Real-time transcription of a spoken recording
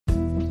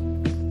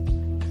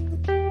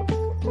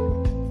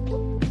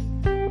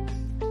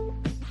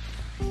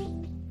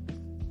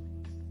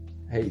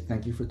Hey,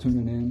 thank you for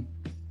tuning in.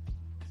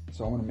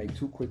 So I want to make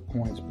 2 quick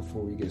points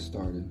before we get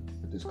started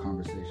with this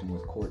conversation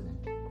with Courtney.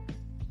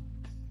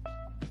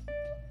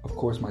 Of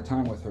course, my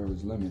time with her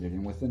is limited,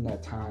 and within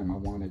that time, I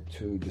wanted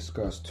to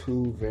discuss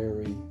 2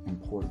 very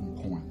important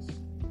points.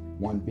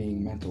 One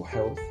being mental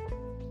health,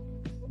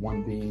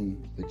 one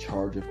being the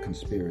charge of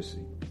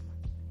conspiracy.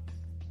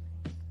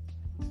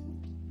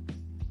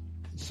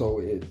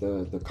 So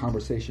the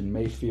conversation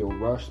may feel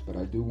rushed, but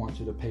I do want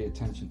you to pay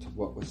attention to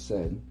what was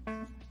said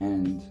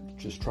and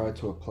just try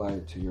to apply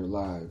it to your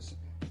lives.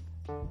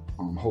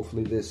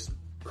 Hopefully this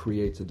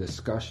creates a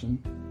discussion.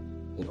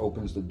 It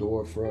opens the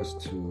door for us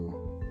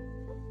to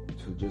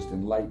just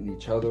enlighten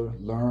each other,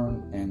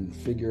 learn, and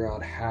figure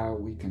out how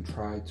we can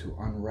try to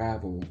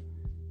unravel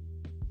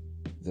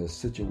the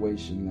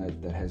situation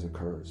that has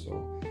occurred.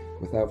 So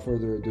without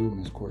further ado,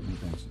 Ms. Courtney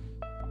Benson.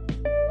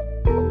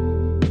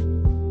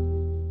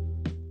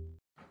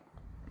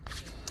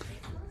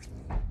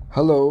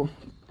 Hello,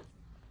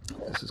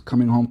 this is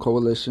Coming Home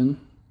Coalition.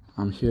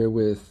 I'm here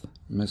with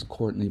Ms.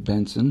 Courtney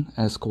Benson,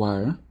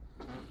 Esquire.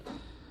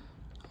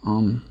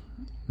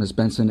 Ms.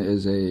 Benson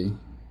is a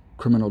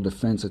criminal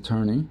defense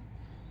attorney.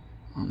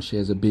 She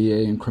has a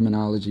BA in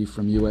criminology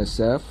from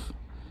USF.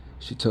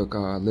 She took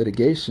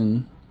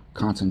litigation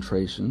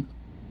concentration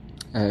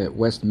at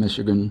West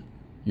Michigan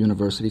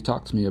University.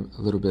 Talk to me a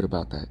little bit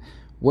about that.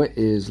 What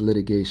is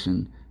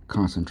litigation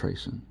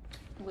concentration?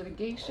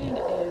 Litigation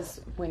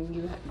is when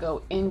you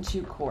go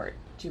into court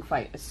to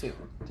fight a suit,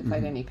 to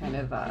fight any kind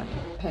of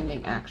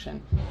pending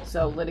action.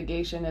 So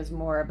litigation is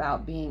more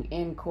about being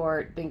in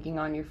court, thinking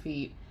on your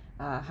feet,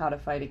 how to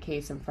fight a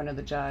case in front of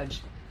the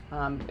judge,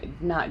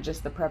 not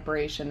just the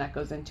preparation that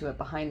goes into it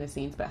behind the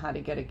scenes, but how to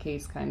get a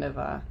case kind of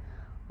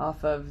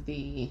off of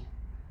the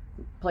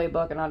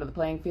playbook and onto the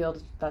playing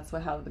field. That's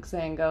how the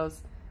saying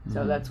goes.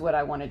 So that's what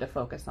I wanted to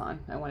focus on.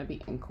 I want to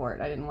be in court.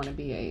 I didn't want to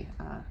be a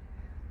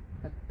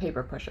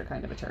paper pusher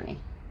kind of attorney.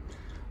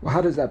 Well,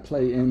 how does that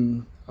play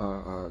in,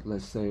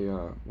 let's say,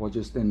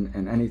 just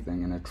in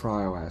anything, in a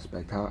trial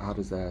aspect? How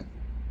does that?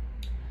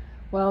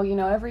 Well,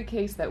 every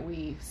case that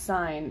we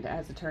signed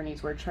as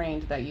attorneys, we're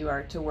trained that you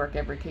are to work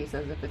every case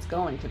as if it's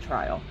going to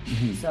trial.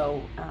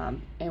 So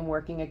in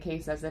working a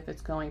case as if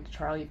it's going to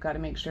trial, you've got to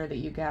make sure that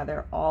you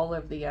gather all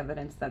of the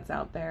evidence that's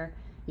out there.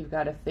 You've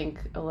got to think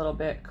a little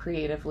bit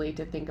creatively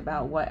to think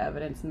about what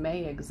evidence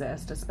may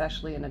exist,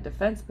 especially in a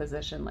defense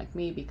position like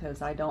me,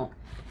 because I don't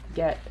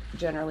get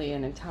generally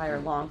an entire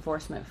law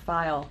enforcement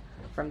file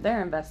from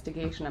their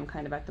investigation. I'm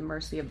kind of at the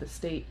mercy of the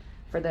state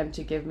for them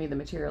to give me the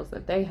materials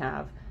that they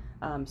have.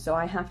 So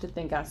I have to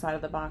think outside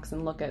of the box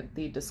and look at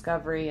the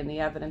discovery and the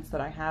evidence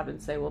that I have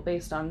and say, well,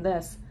 based on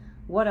this,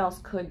 what else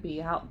could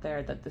be out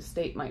there that the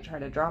state might try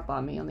to drop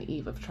on me on the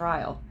eve of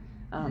trial?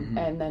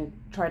 And then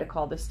try to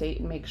call the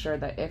state and make sure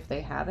that if they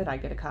have it, I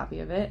get a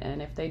copy of it,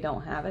 and if they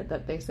don't have it,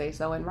 that they say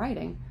so in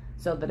writing,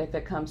 so that if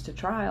it comes to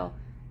trial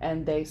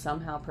and they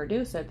somehow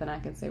produce it, then I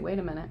can say, wait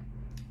a minute,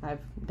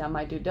 I've done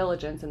my due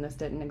diligence and this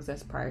didn't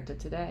exist prior to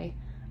today.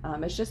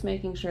 It's just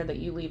making sure that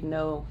you leave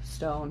no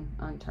stone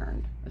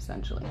unturned,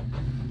 essentially.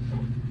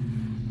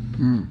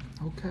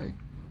 Okay.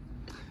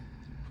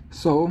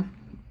 So,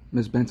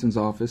 Ms. Benson's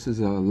office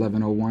is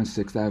 1101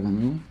 6th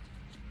Avenue,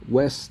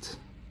 West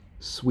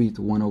Suite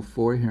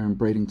 104 here in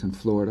Bradenton,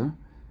 Florida.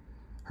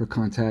 Her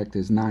contact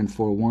is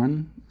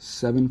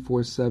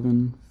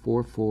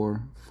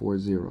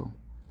 941-747-4440.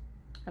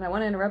 And I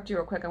want to interrupt you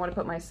real quick. I want to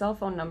put my cell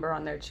phone number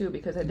on there too,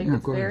 because I think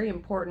it's very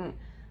important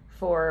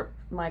for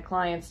my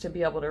clients to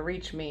be able to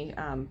reach me.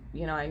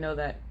 I know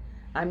that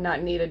I'm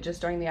not needed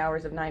just during the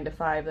hours of 9 to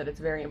 5, that it's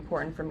very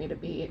important for me to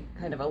be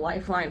kind of a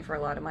lifeline for a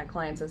lot of my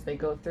clients as they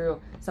go through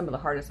some of the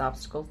hardest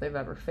obstacles they've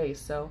ever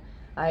faced. So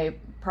I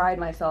pride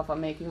myself on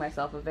making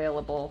myself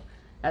available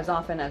as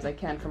often as I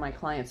can for my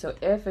clients. So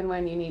if and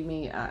when you need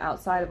me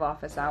outside of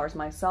office hours,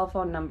 my cell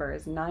phone number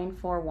is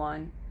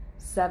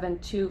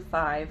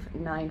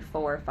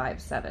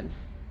 941-725-9457.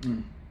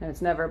 And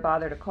it's never a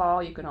bother to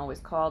call. You can always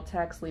call,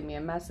 text, leave me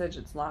a message.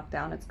 It's locked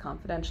down, it's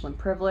confidential and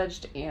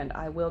privileged, and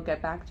I will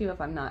get back to you if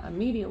I'm not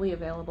immediately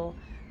available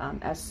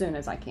as soon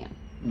as I can.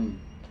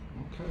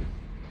 Okay.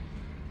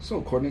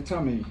 So, Courtney,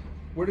 tell me,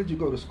 where did you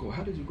go to school?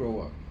 How did you grow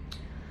up?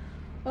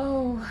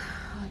 Oh,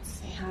 let's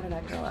see, how did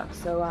I grow up?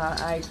 So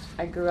I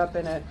grew up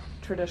in a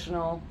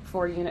traditional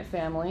 4-unit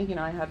family.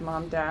 I had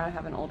mom, dad, I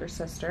have an older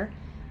sister.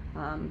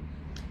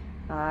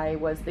 I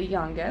was the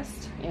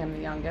youngest,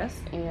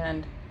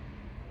 and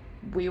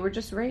we were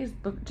just raised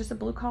just a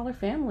blue-collar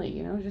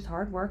family, just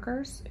hard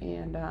workers,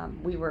 and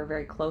we were a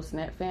very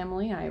close-knit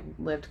family. I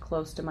lived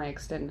close to my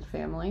extended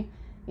family,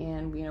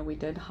 and we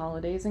did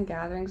holidays and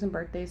gatherings and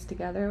birthdays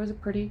together. It was a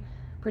pretty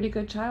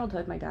good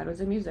childhood. My dad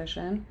was a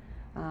musician.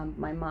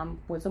 My mom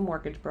was a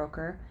mortgage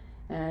broker,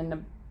 and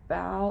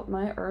about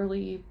my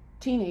early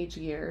teenage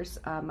years,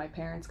 my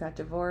parents got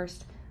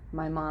divorced.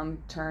 My mom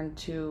turned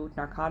to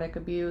narcotic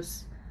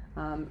abuse,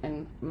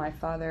 and my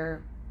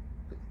father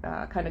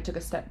kind of took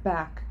a step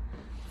back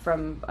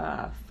from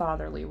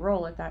fatherly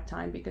role at that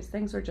time because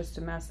things were just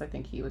a mess. I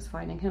think he was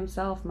finding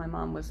himself. My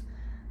mom was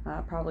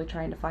probably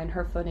trying to find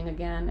her footing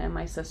again, and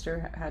my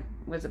sister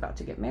was about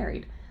to get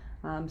married.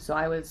 So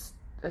I was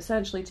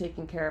essentially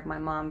taking care of my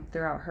mom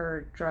throughout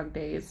her drug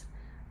days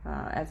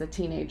as a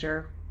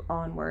teenager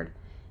onward.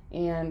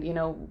 And,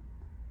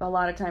 a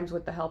lot of times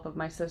with the help of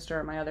my sister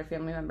or my other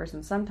family members,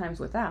 and sometimes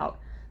without.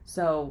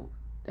 So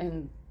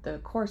in the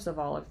course of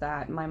all of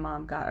that, my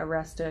mom got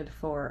arrested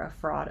for a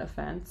fraud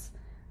offense.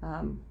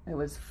 It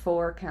was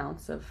 4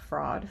 counts of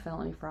fraud,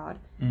 felony fraud,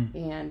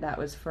 and that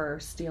was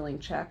for stealing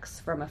checks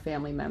from a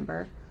family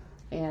member.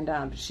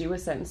 And she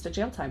was sentenced to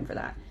jail time for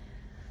that.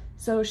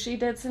 So she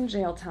did some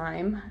jail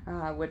time,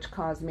 which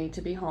caused me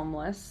to be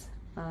homeless.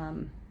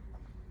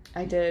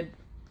 I did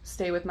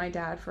stay with my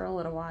dad for a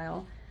little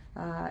while,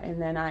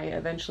 and then I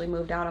eventually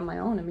moved out on my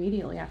own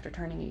immediately after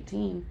turning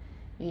 18,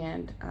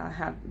 and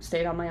have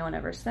stayed on my own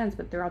ever since.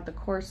 But throughout the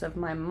course of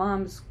my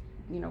mom's,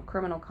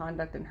 criminal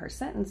conduct and her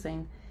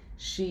sentencing,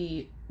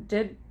 she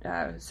did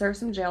serve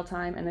some jail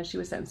time, and then she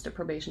was sentenced to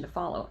probation to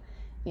follow.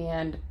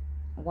 And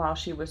while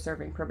she was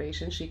serving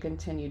probation, she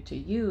continued to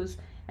use,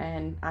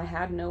 and I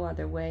had no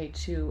other way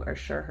to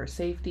assure her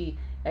safety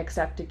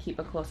except to keep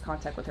a close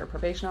contact with her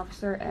probation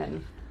officer,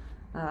 and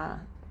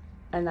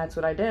that's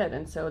what I did.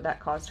 And so that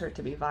caused her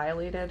to be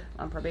violated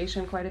on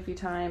probation quite a few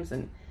times,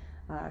 and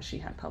she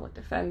had public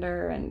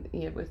defender, and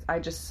I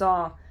just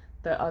saw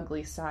the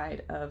ugly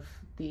side of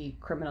the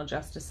criminal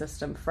justice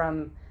system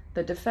from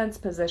the defense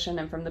position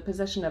and from the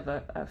position of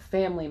a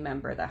family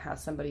member that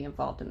has somebody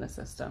involved in the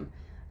system.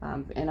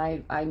 And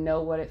I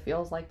know what it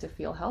feels like to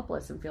feel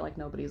helpless and feel like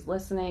nobody's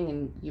listening,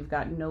 and you've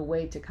got no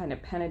way to kind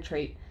of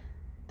penetrate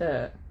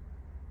the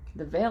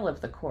veil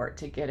of the court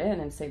to get in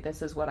and say,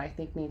 this is what I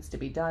think needs to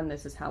be done,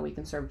 this is how we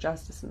can serve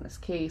justice in this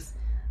case.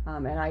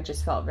 And I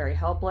just felt very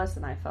helpless,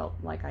 and I felt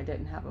like I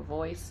didn't have a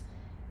voice.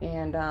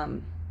 And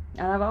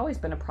I've always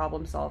been a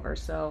problem solver,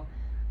 so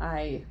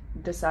I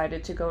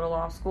decided to go to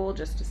law school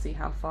just to see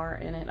how far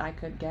in it I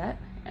could get.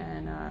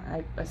 And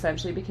I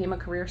essentially became a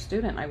career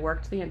student. I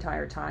worked the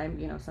entire time,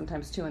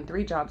 sometimes 2 and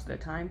 3 jobs at a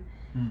time,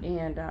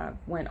 and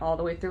went all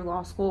the way through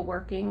law school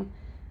working.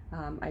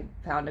 I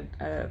found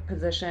a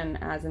position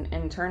as an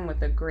intern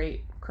with a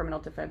great criminal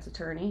defense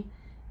attorney,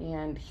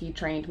 and he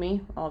trained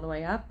me all the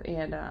way up.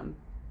 And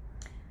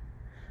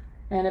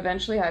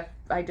eventually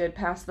I did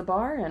pass the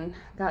bar and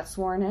got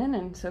sworn in,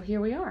 and so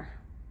here we are.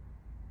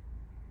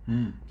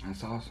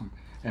 That's awesome.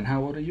 And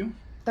how old are you?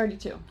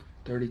 32.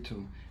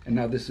 32. And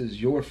now this is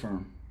your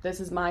firm? This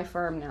is my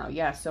firm now,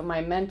 yes. So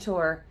my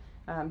mentor,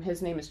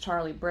 his name is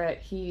Charlie Britt.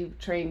 He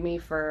trained me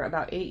for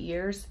about 8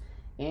 years,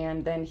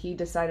 and then he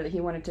decided that he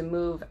wanted to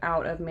move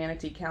out of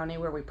Manatee County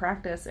where we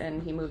practice,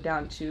 and he moved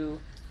down to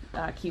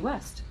Key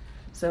West.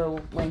 So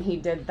when he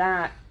did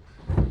that,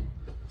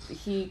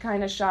 he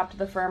kind of shopped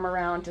the firm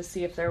around to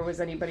see if there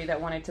was anybody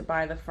that wanted to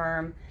buy the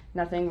firm.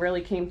 Nothing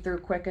really came through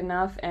quick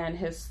enough, and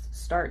his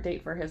start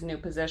date for his new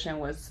position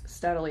was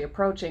steadily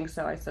approaching.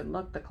 So I said,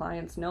 look, the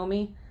clients know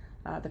me.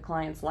 The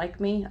clients like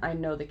me. I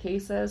know the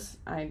cases.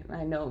 I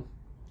know,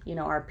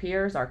 our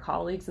peers, our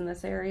colleagues in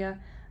this area.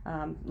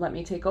 Let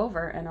me take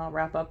over, and I'll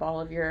wrap up all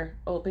of your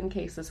open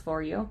cases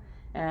for you,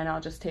 and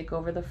I'll just take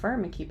over the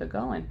firm and keep it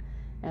going.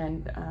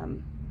 And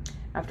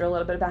after a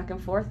little bit of back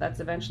and forth, that's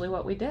eventually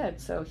what we did.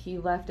 So he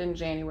left in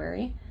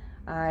January.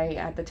 I,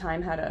 at the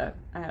time, had a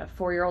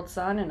 4-year-old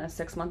son and a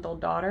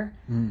 6-month-old daughter,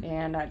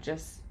 and I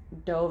just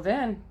dove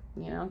in,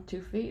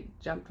 2 feet,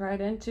 jumped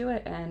right into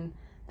it, and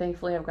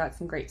thankfully I've got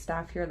some great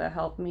staff here that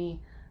help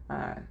me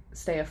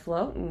stay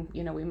afloat, and,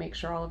 we make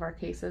sure all of our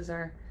cases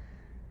are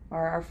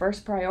our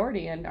first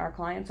priority, and our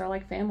clients are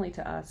like family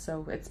to us.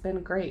 So it's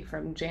been great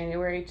from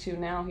January to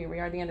now. Here we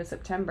are at the end of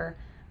September,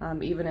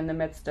 even in the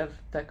midst of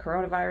the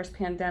coronavirus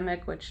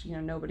pandemic, which,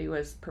 nobody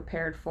was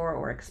prepared for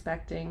or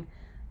expecting.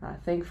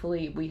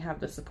 Thankfully, we have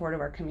the support of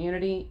our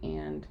community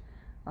and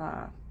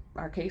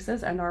our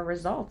cases and our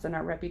results and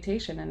our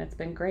reputation, and it's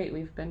been great.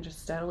 We've been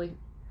just steadily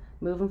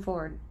moving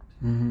forward.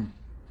 Mm-hmm.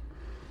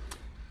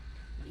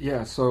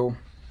 Yeah, so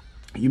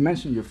you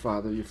mentioned your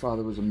father. Your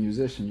father was a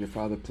musician. Your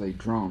father played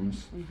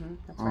drums. Mm-hmm,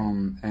 that's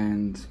right.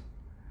 And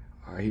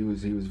he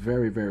was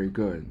very, very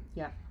good.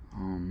 Yeah.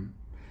 And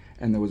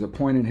there was a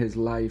point in his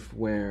life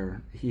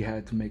where he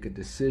had to make a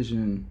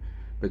decision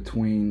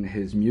between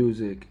his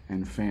music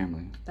and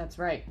family. That's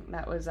right.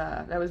 That was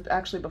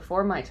actually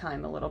before my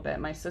time a little bit.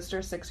 My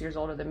sister's 6 years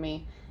older than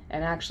me,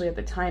 and actually at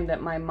the time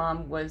that my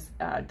mom was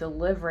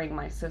delivering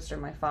my sister,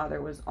 my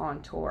father was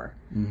on tour.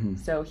 Mm-hmm.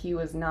 So he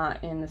was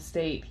not in the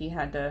state. He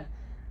had to,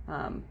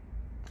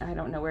 I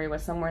don't know where he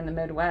was, somewhere in the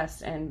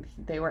Midwest, and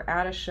they were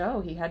at a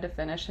show. He had to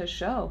finish his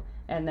show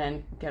and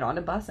then get on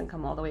a bus and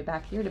come all the way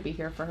back here to be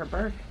here for her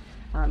birth.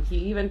 He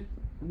even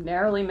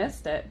narrowly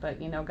missed it, but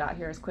got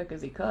here as quick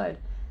as he could.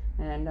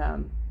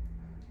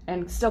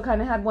 And still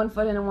kind of had one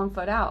foot in and one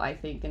foot out, I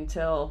think,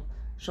 until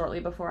shortly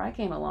before I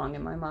came along.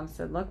 And my mom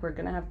said, look, we're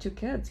going to have 2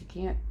 kids.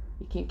 You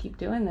can't keep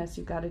doing this.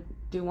 You've got to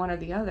do one or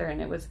the other. And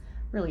it was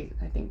really,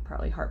 I think,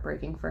 probably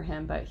heartbreaking for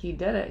him, but he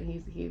did it.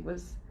 He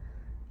was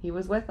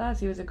with us.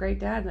 He was a great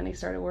dad. And then he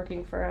started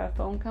working for a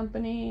phone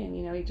company,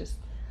 and, he just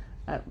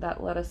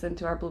that led us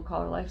into our blue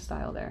collar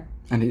lifestyle there.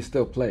 And he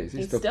still plays.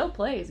 He still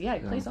plays. Yeah,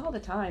 he plays all the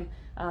time.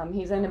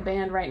 He's in a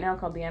band right now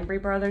called the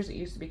Embry Brothers. It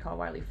used to be called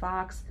Wiley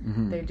Fox.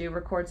 Mm-hmm. They do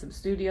record some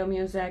studio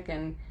music,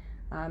 and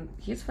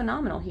he's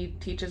phenomenal. He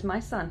teaches my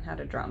son how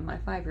to drum. My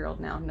 5-year-old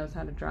now knows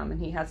how to drum, and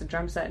he has a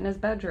drum set in his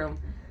bedroom,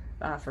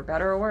 for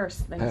better or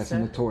worse.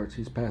 Passing the torch.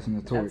 He's passing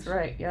the torch. That's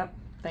right. Yep.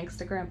 Thanks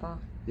to Grandpa.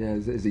 Yeah,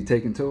 is he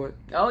taking to it?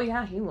 Oh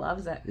yeah, he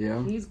loves it.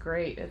 Yeah, he's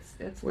great.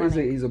 It's well,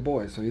 funny. he's a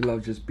boy, so he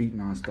loves just beating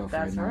on stuff.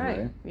 That's right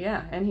now, right?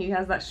 Yeah, and he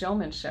has that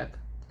showmanship.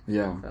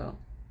 Yeah, so.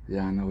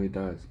 Yeah, I know he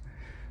does.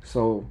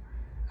 So,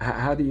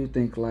 how do you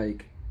think,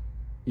 like,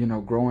 you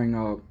know, growing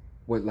up,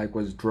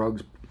 was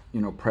drugs, you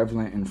know,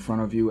 prevalent in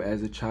front of you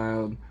as a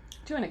child?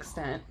 To an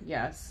extent,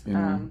 yes. You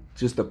know,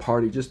 just the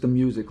party, just the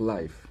music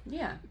life.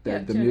 Yeah.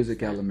 The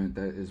music element,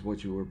 that is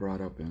what you were brought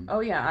up in.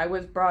 Oh, yeah. I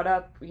was brought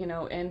up, you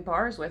know, in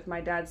bars with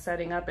my dad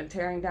setting up and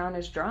tearing down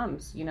his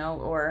drums, you know,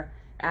 or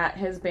at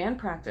his band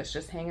practice,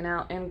 just hanging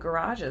out in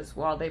garages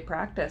while they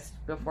practiced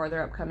before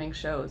their upcoming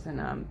shows.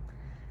 And,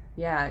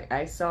 yeah,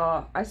 I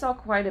saw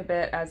quite a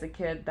bit as a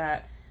kid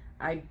that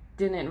I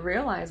didn't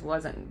realize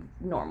wasn't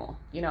normal.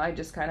 You know, I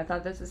just kind of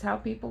thought this is how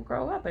people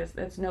grow up.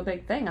 It's no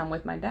big thing. I'm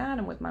with my dad,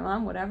 I'm with my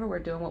mom, whatever. We're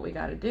doing what we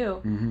got to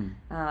do.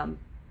 Mm-hmm.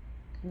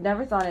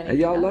 Never thought anything. And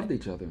y'all loved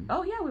each other.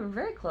 Oh yeah, we were a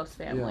very close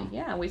family.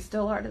 Yeah, we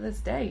still are to this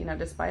day. You know,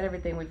 despite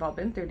everything we've all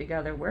been through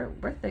together, we're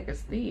thick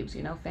as thieves.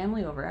 You know,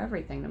 family over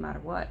everything, no matter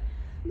what.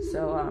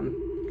 So,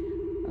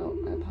 oh,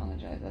 I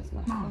apologize. That's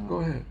my phone.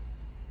 Go ahead.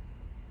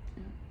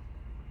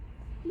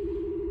 Yeah.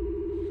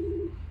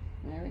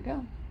 There we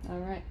go. All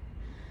right.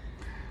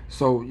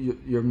 So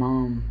your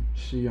mom,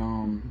 she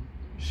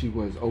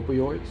was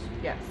opioids?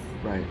 Yes.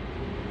 Right.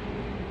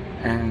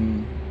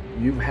 And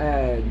you've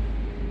had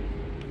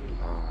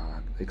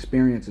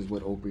experiences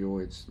with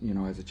opioids, you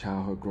know, as a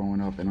childhood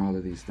growing up and all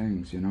of these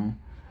things, you know.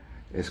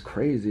 It's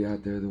crazy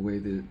out there the way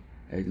that,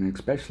 and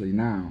especially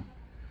now,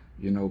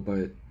 you know,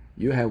 but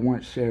you had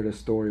once shared a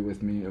story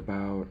with me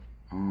about,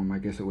 I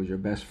guess it was your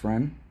best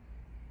friend,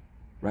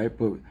 right?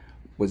 But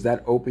was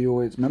that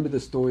opioids? Remember the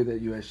story that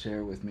you had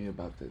shared with me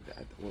about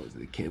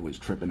the kid was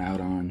tripping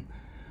out on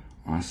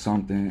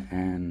something,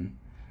 and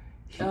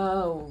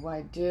oh,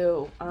 I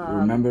do.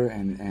 Remember,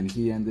 and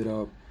he ended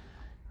up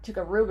took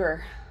a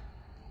Ruger.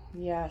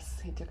 Yes,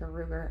 he took a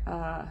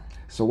Ruger.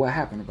 So what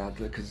happened about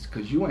that?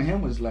 Because you and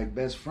him was like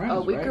best friends.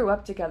 Oh, we right? grew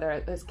up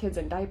together as kids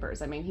in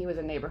diapers. I mean, he was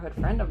a neighborhood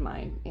friend of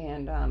mine,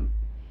 and I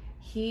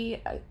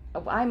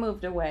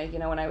moved away. You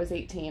know, when I was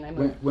 18, I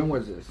moved. When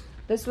was this?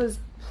 This was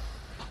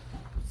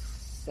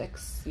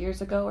 6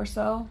 years ago or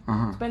so.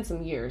 Uh-huh. It's been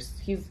some years.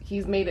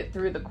 He's made it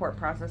through the court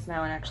process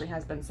now and actually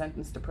has been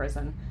sentenced to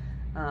prison.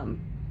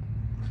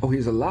 Oh,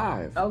 he's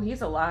alive. Oh,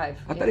 he's alive.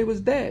 I thought he was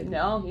dead.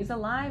 No, he's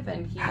alive,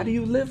 and How do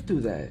you live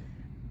through that?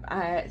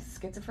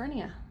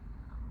 Schizophrenia.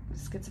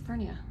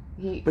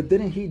 But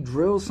didn't he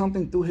drill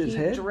something through his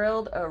head? He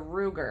drilled a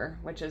Ruger,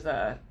 which is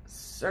a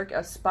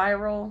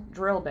spiral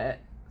drill bit,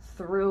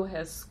 through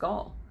his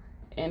skull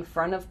in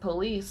front of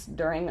police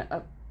during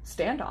a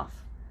standoff.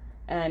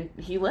 And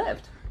he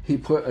lived. He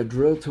put a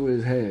drill to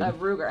his head. A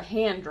Ruger, a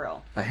hand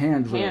drill. A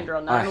hand drill. Hand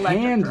drill, not an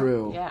electric hand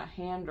drill. Yeah,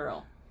 hand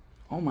drill.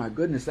 Oh my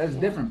goodness, that's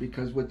different,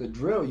 because with the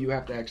drill you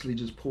have to actually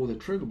just pull the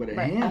trigger, but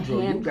hand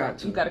drill you got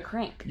to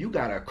crank. You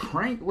got to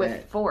crank with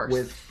that force.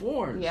 With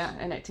force. Yeah,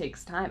 and it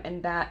takes time,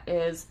 and that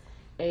is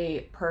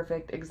a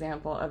perfect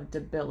example of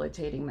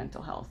debilitating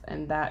mental health,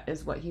 and that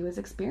is what he was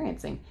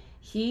experiencing.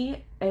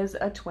 He is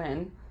a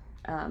twin,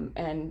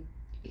 and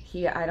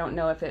I don't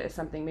know if it is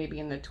something maybe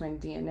in the twin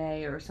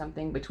DNA or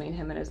something between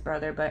him and his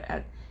brother, but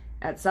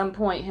at some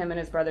point him and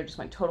his brother just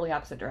went totally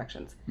opposite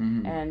directions.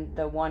 Mm-hmm. And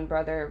the one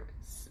brother,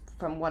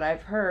 from what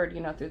I've heard, you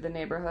know, through the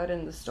neighborhood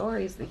and the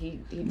stories, that he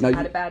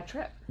had a bad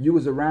trip. You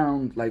was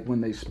around like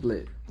when they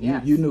split.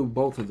 Yes. You knew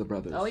both of the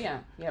brothers. Oh yeah.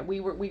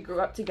 We grew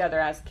up together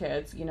as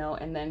kids, you know,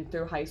 and then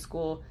through high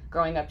school,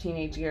 growing up,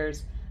 teenage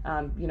years,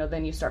 you know,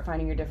 then you start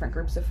finding your different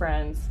groups of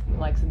friends,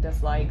 likes and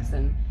dislikes,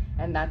 and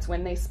that's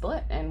when they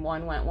split, and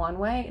one went one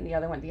way and the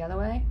other went the other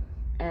way,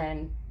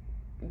 and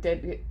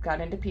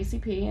got into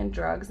PCP and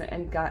drugs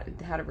and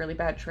had a really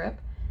bad trip.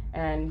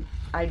 And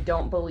I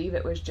don't believe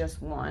it was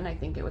just one. I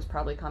think it was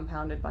probably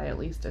compounded by at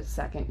least a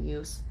second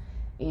use,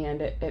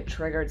 and it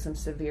triggered some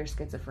severe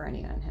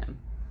schizophrenia in him.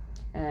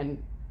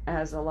 And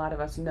as a lot of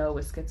us know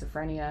with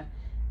schizophrenia,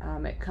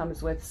 it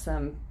comes with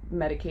some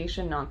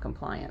medication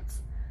non-compliance.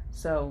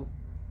 So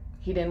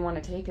he didn't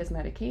want to take his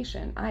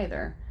medication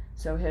either.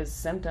 So his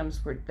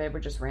symptoms were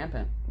just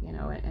rampant, you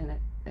know, and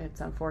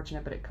it's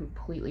unfortunate, but it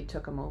completely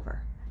took him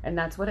over. And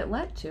that's what it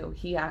led to.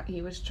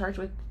 He was charged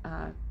with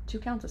 2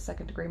 counts of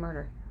second-degree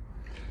murder.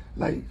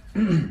 Like,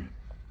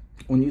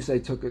 when you say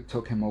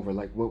took him over,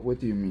 like, what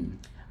do you mean?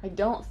 I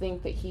don't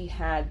think that he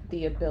had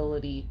the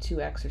ability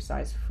to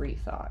exercise free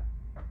thought.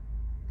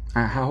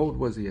 How old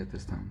was he at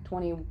this time?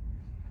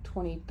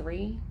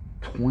 23.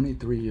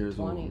 23 years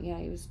old. Yeah,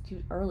 he was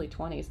early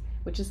 20s,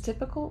 which is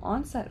typical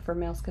onset for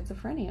male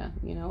schizophrenia,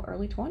 you know,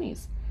 early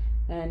 20s.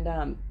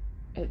 And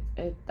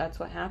that's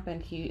what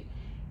happened. He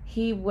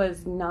he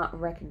was not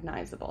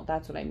recognizable.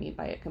 That's what I mean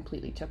by it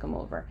completely took him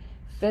over.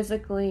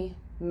 Physically,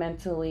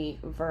 mentally,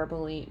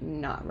 verbally,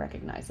 not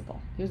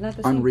recognizable. He was not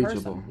the same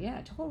unreachable. person.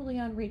 Yeah, totally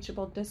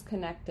unreachable,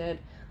 disconnected,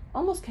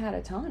 almost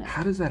catatonic.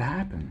 How does that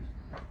happen?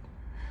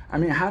 I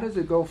mean, how does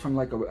it go from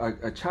like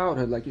a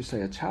childhood, like you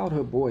say, a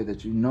childhood boy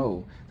that you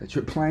know, that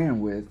you're playing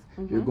with,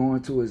 you're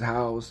going to his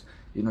house,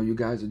 you know, you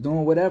guys are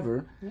doing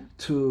whatever,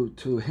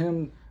 to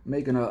him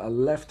making a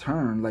left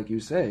turn, like you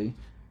say,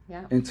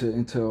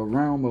 into a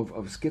realm of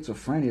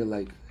schizophrenia,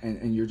 like,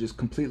 and you're just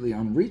completely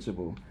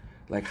unreachable.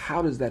 Like,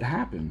 how does that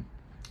happen?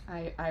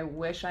 I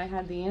wish I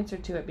had the answer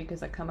to it,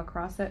 because I come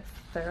across it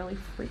fairly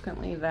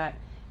frequently, that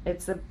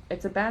it's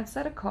a bad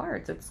set of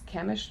cards. It's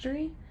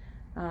chemistry.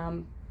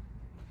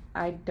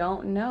 I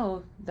don't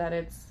know that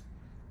it's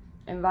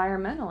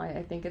environmental.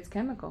 I think it's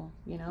chemical,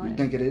 you know. You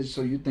think it is?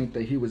 So you think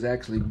that he was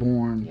actually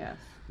born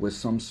with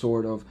some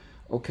sort of,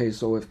 okay,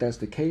 so if that's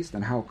the case,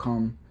 then how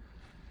come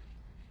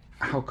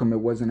it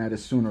wasn't at a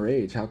sooner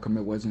age? How come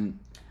it wasn't?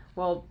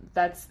 Well,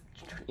 that's,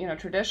 you know,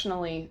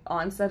 traditionally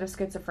onset of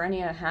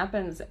schizophrenia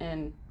happens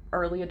in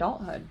early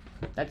adulthood.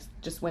 That's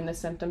just when the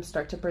symptoms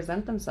start to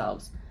present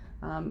themselves.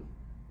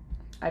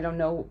 I don't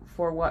know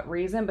for what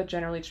reason, but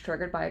generally it's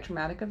triggered by a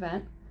traumatic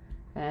event.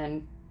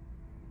 And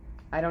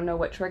I don't know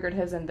what triggered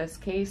his in this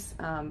case,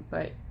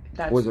 but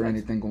Was there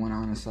anything going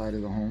on inside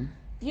of the home?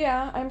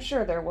 Yeah, I'm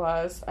sure there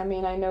was. I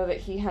mean, I know that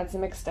he had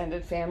some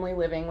extended family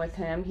living with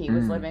him. He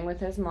was living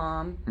with his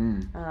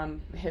mom.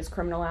 His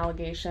criminal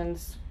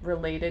allegations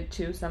related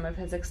to some of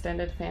his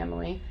extended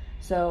family.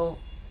 So,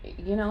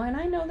 you know, and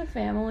I know the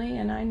family,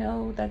 and I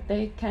know that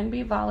they can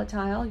be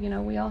volatile. You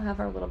know, we all have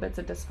our little bits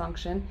of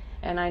dysfunction,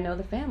 and I know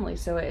the family.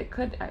 So it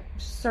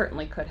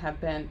certainly could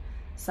have been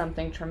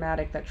something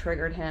traumatic that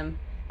triggered him,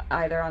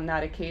 either on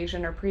that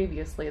occasion or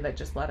previously, that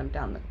just let him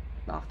down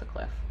off the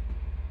cliff.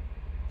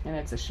 And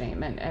it's a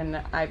shame.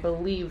 And I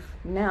believe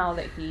now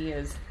that he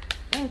is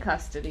in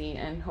custody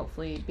and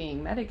hopefully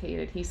being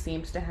medicated, he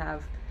seems to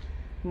have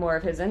more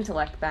of his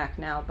intellect back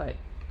now, but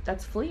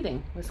that's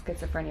fleeting with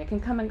schizophrenia. It can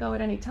come and go at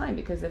any time,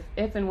 because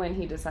if and when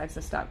he decides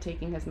to stop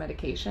taking his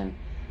medication,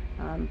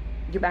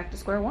 you're back to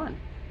square one.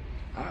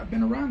 I've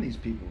been around these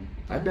people.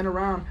 I've been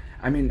around,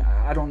 I mean,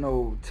 I don't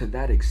know to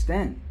that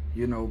extent,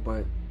 you know,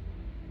 but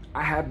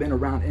I have been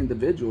around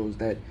individuals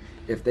that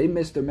if they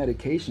miss their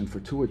medication for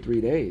 2 or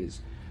 3 days,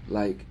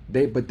 like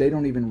they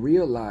don't even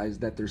realize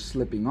that they're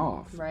slipping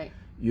off. Right.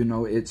 You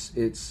know, it's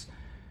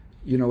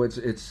you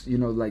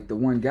know, like the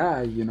one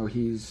guy, you know,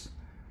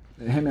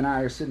 him and I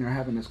are sitting there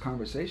having this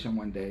conversation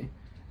one day,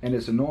 and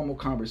it's a normal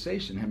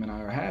conversation him and I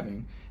are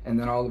having, and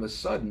then all of a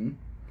sudden,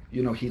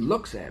 you know, he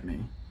looks at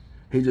me.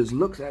 He just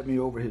looks at me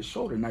over his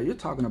shoulder. Now, you're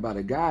talking about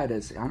a guy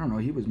that's, I don't know,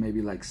 he was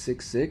maybe like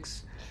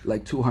 6'6",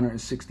 like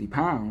 260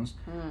 pounds,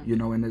 you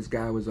know, and this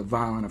guy was a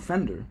violent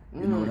offender,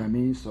 you know what I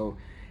mean? So,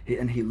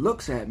 he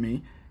looks at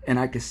me, and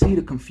I could see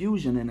the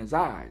confusion in his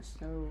eyes,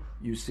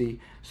 you see?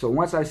 So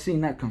once I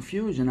seen that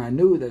confusion, I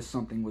knew that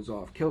something was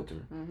off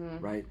kilter,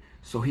 right?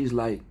 So he's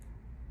like,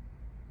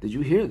 did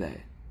you hear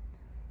that?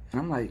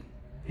 And I'm like,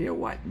 hear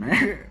what,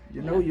 man?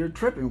 You know, you're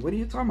tripping. What are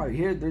you talking about?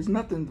 Here, there's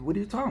nothing. What are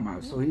you talking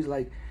about? So he's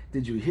like,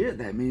 did you hear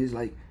that? Man, he's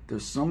like,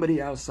 there's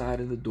somebody outside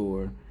of the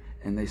door,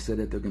 and they said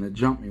that they're going to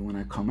jump me when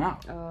I come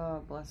out.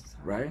 Oh, bless his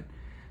heart. Right?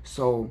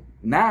 So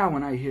now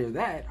when I hear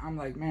that, I'm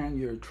like, man,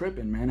 you're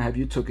tripping, man. Have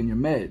you taken your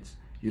meds?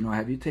 You know,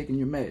 have you taken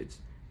your meds?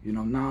 You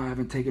know, no, I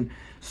haven't taken.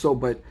 So,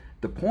 but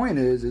the point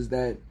is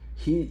that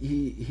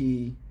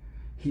he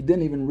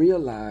didn't even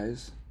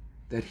realize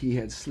that he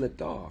had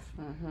slipped off.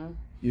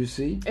 You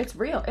see? It's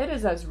real. It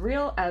is as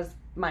real as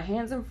my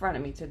hands in front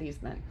of me to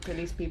these men, to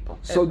these people.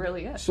 So, it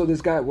really is. So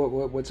this guy,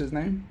 what's his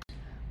name?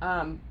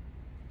 I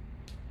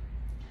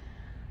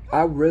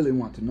really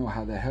want to know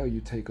how the hell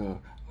you take a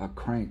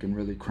crank and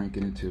really crank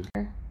it into.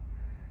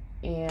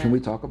 And can we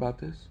talk about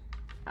this?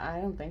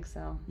 I don't think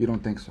so. You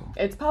don't think so?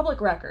 It's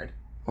public record.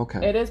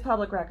 Okay. It is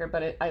public record,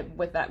 but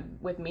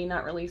with me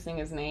not releasing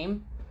his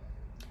name.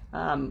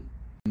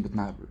 With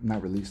not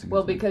releasing.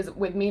 Well, because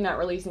with me not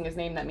releasing his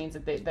name, that means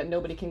that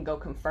nobody can go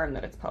confirm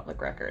that it's public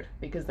record,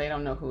 because they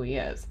don't know who he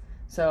is.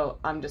 So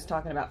I'm just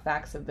talking about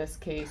facts of this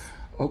case.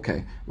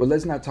 Okay. Well,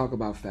 let's not talk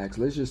about facts.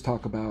 Let's just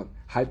talk about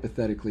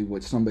hypothetically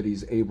what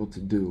somebody's able to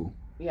do.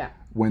 Yeah.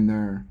 When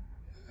they're,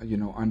 you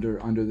know,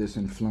 under this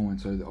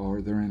influence,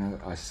 or they're in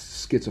a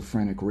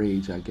schizophrenic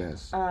rage, I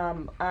guess.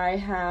 I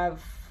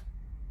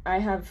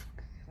have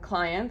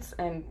clients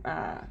and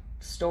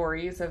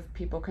stories of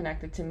people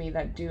connected to me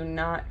that do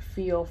not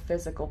feel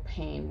physical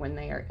pain when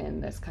they are in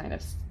this kind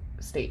of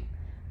state.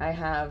 I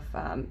have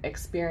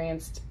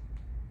experienced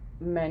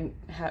men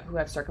who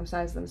have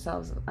circumcised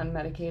themselves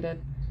unmedicated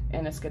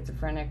in a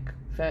schizophrenic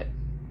fit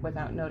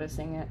without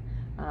noticing it.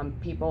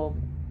 People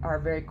are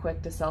very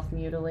quick to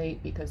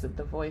self-mutilate because of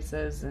the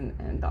voices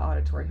and the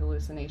auditory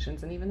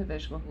hallucinations and even the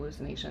visual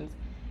hallucinations.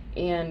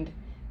 And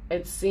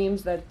it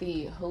seems that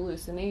the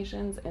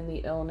hallucinations and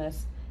the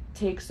illness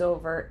takes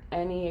over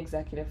any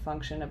executive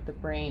function of the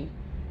brain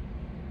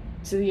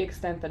to the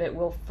extent that it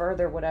will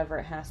further whatever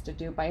it has to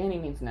do by any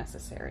means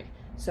necessary.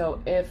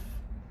 So if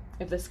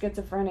if the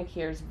schizophrenic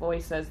hears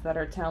voices that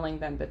are telling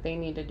them that they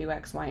need to do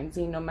X, Y, and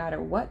Z, no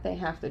matter what they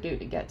have to do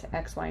to get to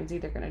X, Y, and Z,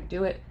 they're going to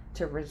do it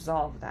to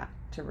resolve that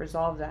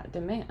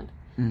demand.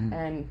 Mm-hmm.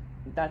 And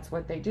that's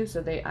what they do.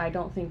 So I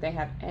don't think they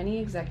have any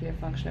executive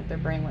function of their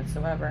brain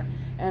whatsoever.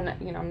 And,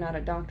 I'm not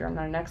a doctor, I'm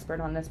not an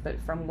expert on this,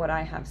 but from what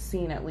I have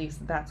seen, at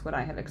least, that's what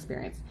I have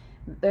experienced.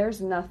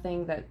 There's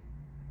nothing that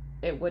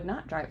it would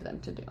not drive them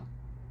to do.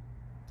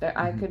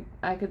 Mm-hmm.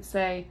 I could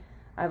say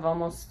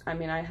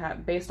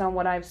based on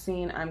what I've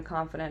seen, I'm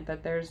confident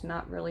that there's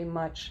not really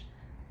much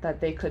that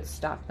they could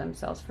stop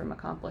themselves from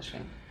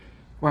accomplishing.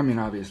 Well,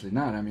 obviously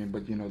not.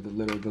 But the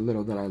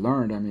little that I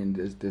learned,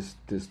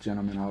 this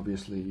gentleman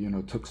obviously,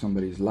 took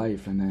somebody's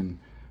life and then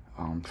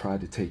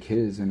tried to take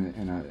his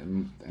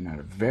in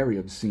a very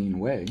obscene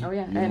way. Oh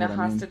yeah, in a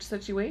hostage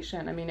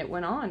situation. It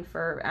went on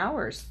for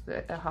hours.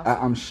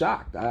 I'm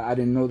shocked. I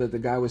didn't know that the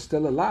guy was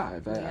still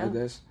alive. I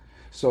guess.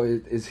 So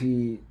does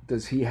he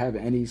have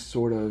any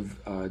sort of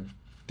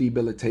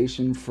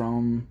debilitation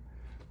from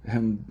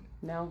him?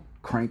 No.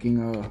 Cranking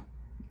I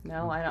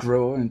don't.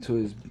 drill into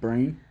his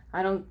brain?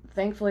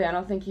 Thankfully, I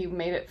don't think he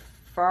made it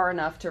far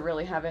enough to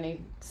really have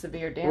any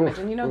severe damage.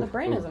 And the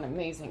brain is an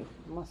amazing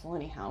muscle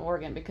anyhow,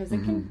 organ, because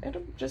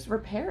it'll just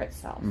repair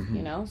itself,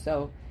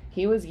 So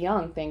he was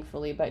young,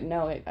 thankfully, but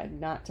no,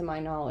 not to my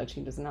knowledge,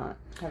 he does not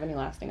have any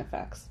lasting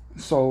effects.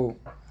 So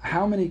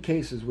how many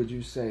cases would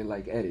you say,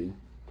 like Eddie,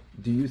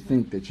 do you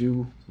think that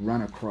you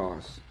run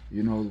across,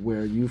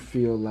 where you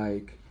feel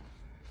like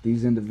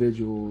these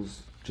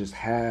individuals just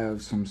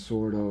have some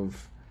sort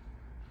of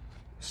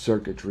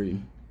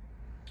circuitry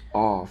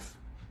off?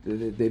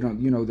 They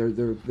don't,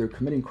 they're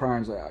committing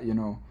crimes.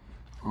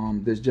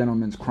 This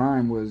gentleman's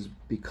crime was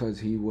because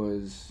he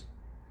was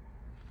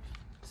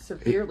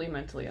severely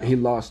mentally ill. He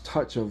lost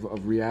touch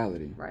of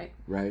reality.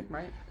 Right.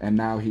 And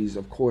now he's,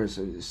 of course,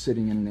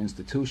 sitting in an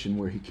institution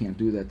where he can't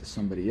do that to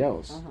somebody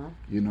else.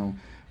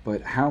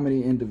 But how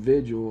many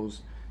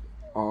individuals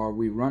are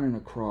we running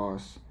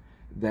across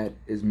that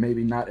is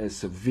maybe not as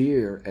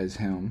severe as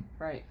him?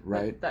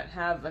 Right. That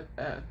have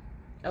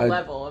a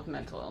level of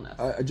mental illness.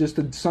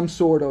 Just some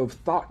sort of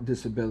thought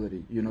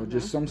disability,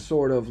 just some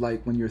sort of,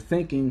 like, when you're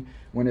thinking,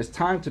 when it's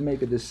time to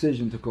make a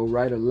decision to go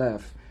right or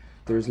left,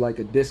 there's like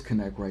a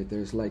disconnect, right?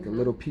 There's like a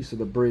little piece of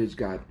the bridge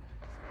got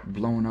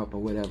blown up or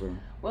whatever.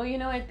 Well,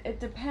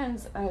 it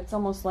depends. It's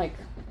almost like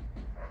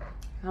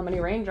how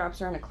many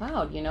raindrops are in a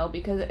cloud,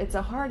 because it's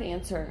a hard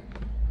answer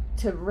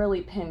to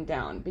really pin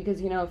down. Because,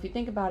 if you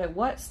think about it,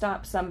 what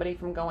stops somebody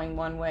from going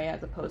one way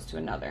as opposed to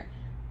another?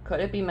 Could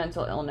it be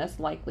mental illness?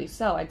 Likely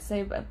so. I'd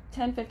say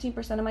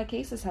 10-15% of my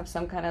cases have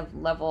some kind of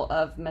level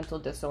of mental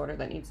disorder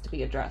that needs to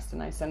be addressed.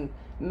 And I send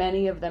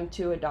many of them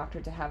to a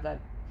doctor to have that,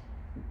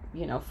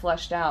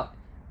 fleshed out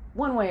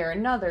one way or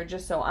another,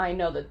 just so I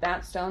know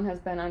that stone has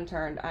been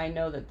unturned. I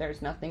know that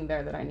there's nothing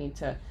there that I need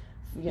to,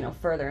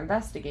 further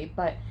investigate.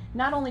 But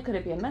not only could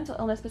it be a mental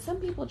illness, but some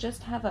people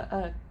just have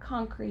a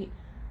concrete,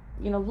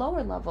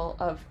 lower level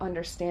of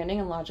understanding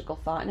and logical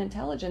thought and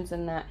intelligence,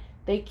 in that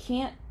they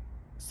can't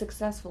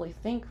successfully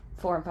think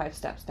 4 and 5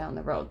 steps down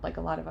the road like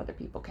a lot of other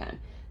people can.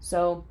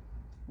 So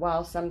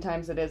while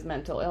sometimes it is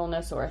mental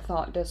illness or a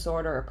thought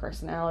disorder or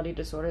personality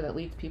disorder that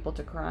leads people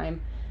to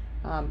crime,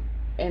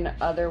 in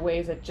other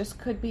ways it just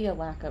could be a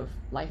lack of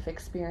life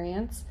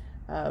experience,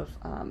 of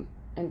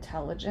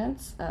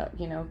intelligence,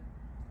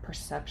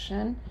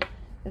 perception.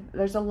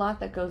 There's a lot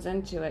that goes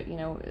into it,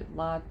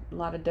 a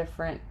lot of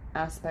different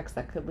aspects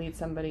that could lead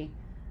somebody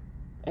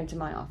into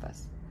my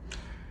office.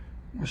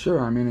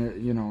 Sure.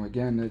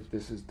 Again,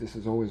 this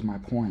is always my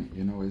point.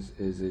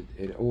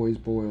 It always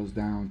boils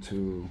down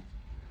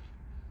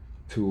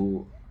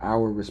to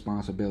our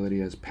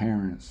responsibility as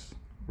parents,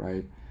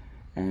 right?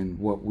 And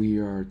what we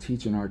are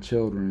teaching our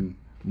children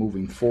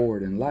moving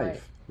forward in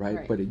life,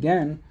 right? But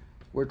again,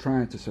 we're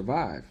trying to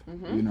survive.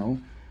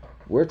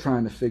 We're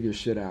trying to figure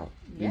shit out.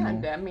 Yeah,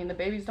 the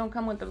babies don't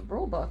come with the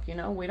rule book.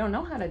 We don't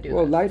know how to do.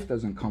 Well, life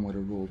doesn't come with a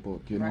rule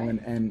book, Right.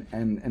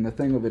 And the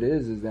thing of it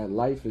is that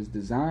life is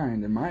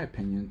designed, in my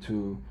opinion,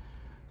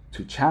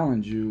 to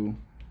challenge you,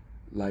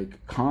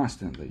 like,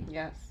 constantly.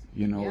 Yes.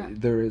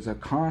 There is a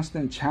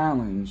constant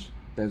challenge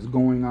that's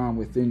going on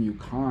within you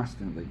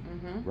constantly,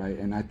 right?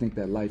 And I think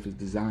that life is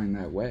designed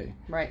that way.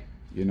 Right.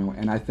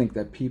 And I think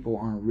that people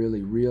aren't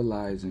really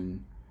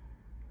realizing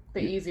the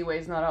easy way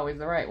is not always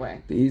the right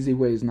way. The easy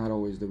way is not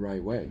always the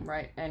right way.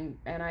 Right, and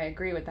I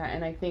agree with that.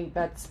 And I think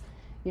that's,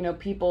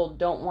 people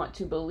don't want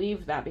to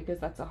believe that, because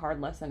that's a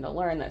hard lesson to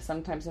learn, that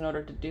sometimes in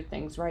order to do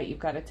things right, you've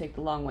got to take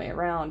the long way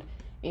around.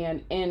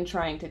 And in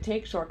trying to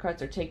take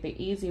shortcuts or take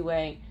the easy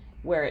way,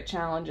 where it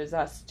challenges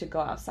us to go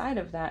outside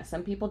of that,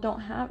 some people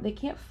they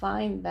can't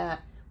find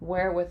that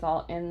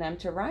wherewithal in them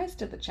to rise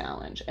to the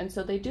challenge. And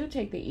so they do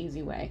take the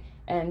easy way,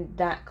 and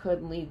that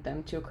could lead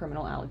them to a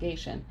criminal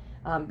allegation.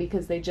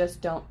 Because they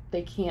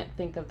can't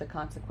think of the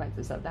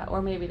consequences of that.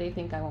 Or maybe they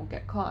think I won't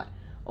get caught.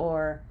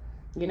 Or,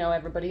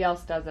 everybody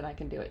else does it, I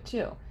can do it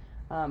too.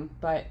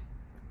 But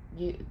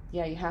you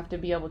have to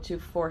be able to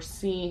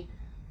foresee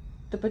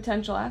the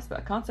potential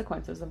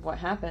consequences of what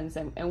happens,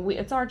 and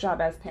it's our job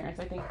as parents,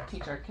 I think, to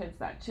teach our kids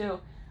that too.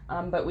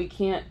 But we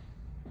can't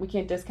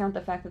discount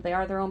the fact that they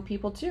are their own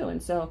people too.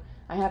 And so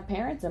I have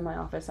parents in my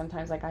office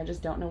sometimes like, I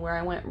just don't know where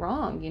I went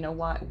wrong.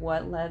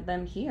 What led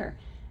them here?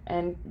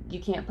 And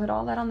you can't put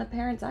all that on the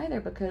parents either,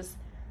 because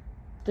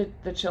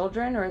the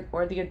children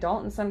or the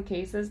adult in some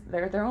cases,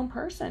 they're their own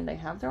person. They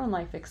have their own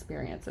life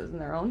experiences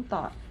and their own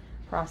thought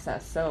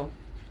process. So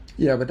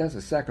yeah, but that's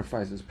a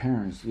sacrifice as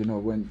parents,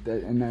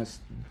 and that's,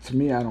 to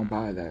me, I don't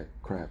buy that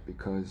crap,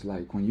 because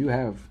like when you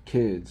have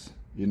kids,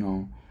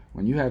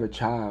 when you have a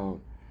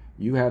child,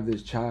 you have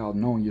this child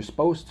knowing you're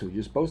supposed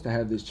to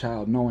have this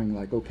child knowing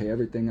like, okay,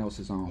 everything else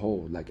is on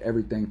hold. Like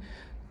everything,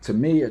 to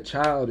me, a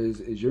child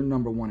is your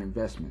number one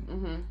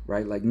investment,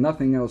 right? Like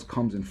nothing else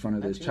comes in front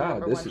of this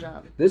child.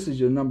 This is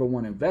your number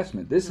one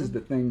investment. This is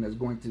the thing that's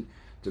going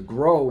to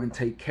grow and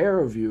take care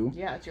of you.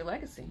 Yeah, it's your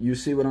legacy. You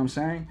see what I'm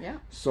saying? Yeah.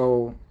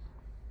 So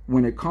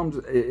when it comes,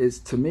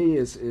 to me,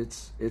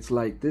 it's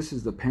like this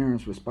is the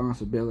parent's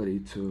responsibility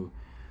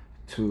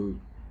to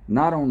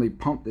not only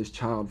pump this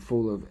child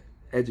full of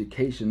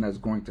education that's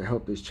going to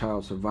help this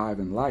child survive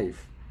in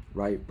life,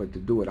 right? But to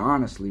do it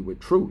honestly with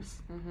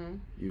truth.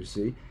 You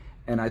see,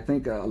 and I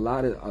think a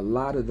lot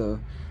of the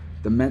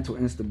mental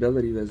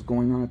instability that's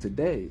going on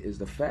today is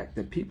the fact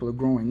that people are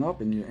growing up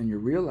and you're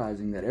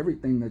realizing that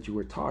everything that you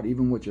were taught,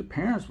 even what your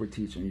parents were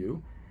teaching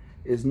you,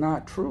 is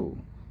not true.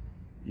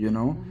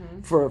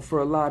 For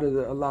a lot of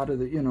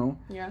the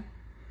Yeah.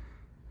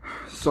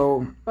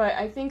 So, but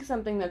I think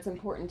something that's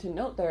important to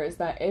note there is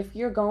that if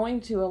you're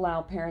going to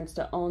allow parents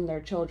to own their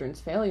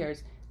children's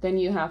failures, then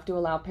you have to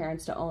allow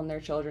parents to own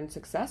their children's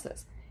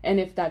successes. And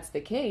if that's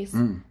the case,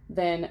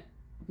 then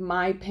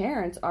my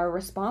parents are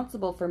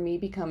responsible for me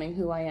becoming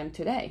who I am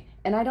today.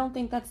 And I don't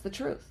think that's the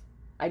truth.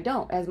 I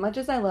don't. As much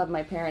as I love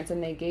my parents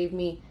and they gave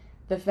me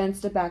the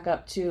fence to back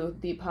up to,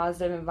 the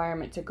positive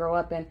environment to grow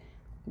up in,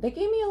 they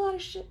gave me a lot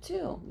of shit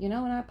too, and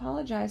I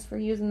apologize for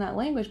using that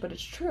language, but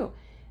it's true.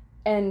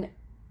 And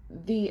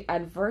the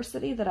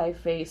adversity that I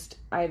faced,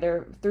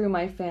 either through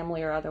my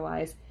family or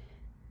otherwise,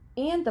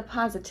 and the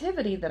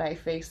positivity that I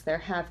faced there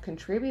have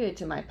contributed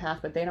to my path,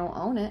 but they don't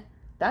own it.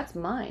 That's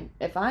mine.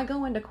 If I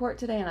go into court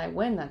today and I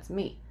win, that's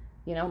me.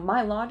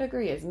 My law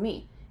degree is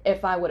me.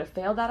 If I would have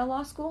failed out of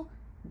law school,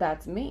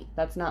 that's me.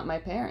 That's not my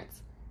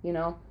parents.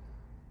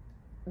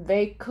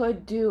 They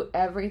could do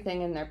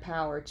everything in their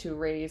power to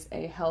raise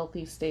a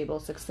healthy,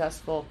 stable,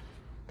 successful,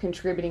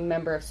 contributing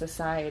member of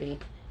society,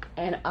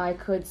 and I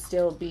could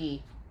still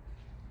be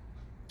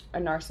a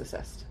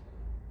narcissist.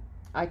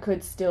 I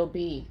could still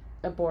be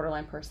a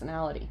borderline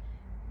personality.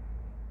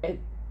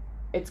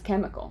 It's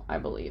chemical, I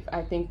believe.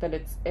 I think that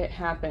it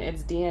happened.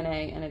 It's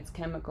DNA and it's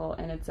chemical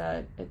and it's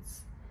a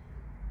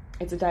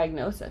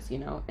diagnosis,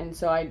 And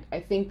so I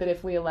think that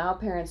if we allow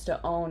parents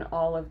to own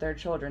all of their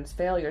children's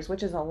failures,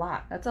 which is a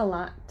lot, that's a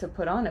lot to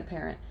put on a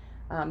parent,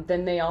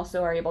 then they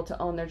also are able to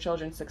own their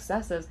children's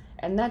successes,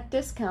 and that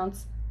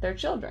discounts their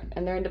children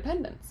and their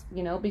independence,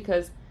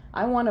 because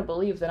I want to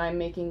believe that I'm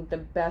making the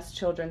best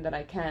children that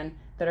I can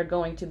that are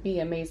going to be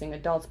amazing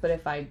adults. But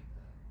if I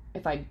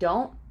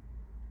don't,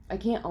 I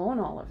can't own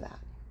all of that,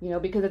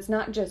 because it's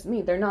not just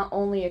me. They're not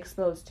only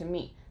exposed to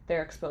me.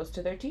 They're exposed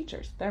to their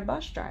teachers, their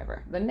bus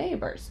driver, the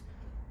neighbors,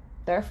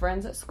 their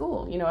friends at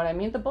school. You know what I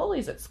mean? The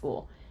bullies at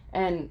school.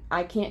 And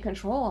I can't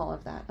control all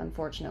of that,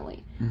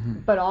 unfortunately.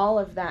 But all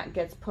of that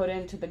gets put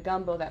into the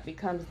gumbo that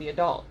becomes the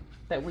adult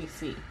that we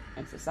see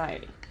in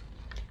society.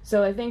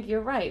 So I think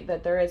you're right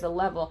that there is a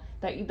level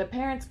that the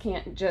parents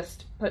can't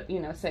just put,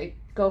 say,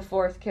 go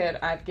forth, kid,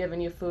 I've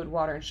given you food,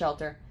 water, and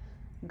shelter.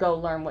 Go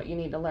learn what you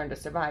need to learn to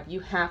survive. You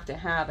have to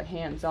have a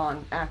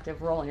hands-on,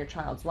 active role in your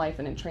child's life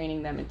and in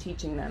training them and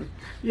teaching them.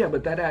 Yeah,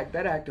 but that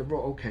active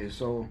role, okay,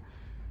 so,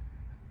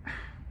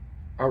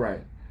 all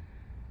right.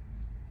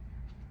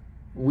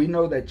 We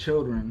know that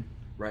children,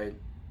 right,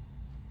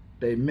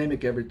 they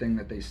mimic everything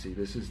that they see.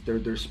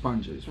 They're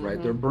sponges,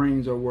 right? Their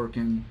brains are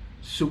working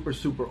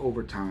super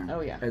overtime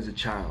as a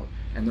child,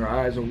 and their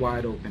eyes are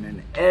wide open,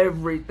 and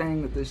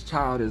everything that this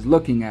child is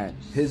looking at,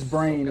 his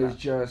brain is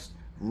just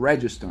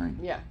registering.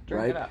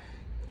 Drink it up.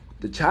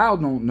 The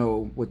child don't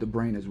know what the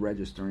brain is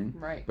registering,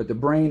 right? But the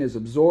brain is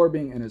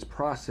absorbing and is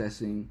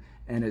processing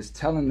and is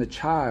telling the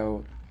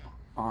child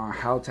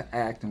how to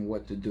act and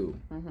what to do.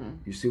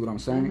 You see what I'm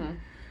saying?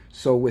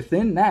 So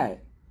within that,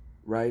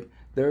 right,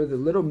 there are the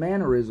little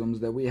mannerisms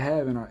that we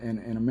have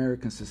in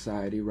American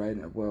society, right?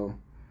 Well,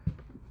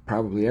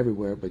 probably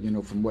everywhere, but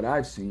from what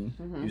I've seen,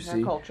 you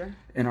see, culture.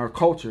 In our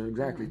culture,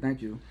 exactly.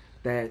 Thank you.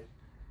 That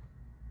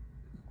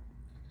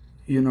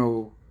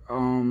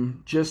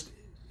just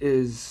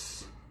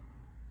is.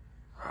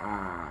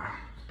 I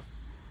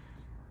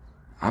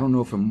don't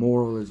know if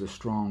immoral is a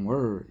strong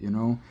word,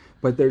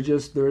 but they're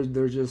just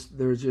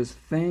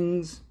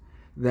things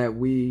that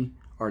we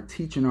are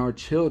teaching our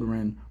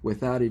children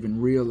without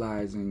even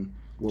realizing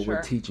what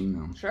we're teaching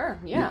them. Sure,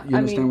 yeah. You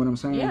understand what I'm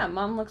saying? Yeah,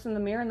 mom looks in the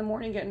mirror in the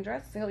morning getting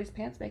dressed, say, all these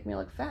pants make me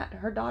look fat.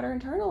 Her daughter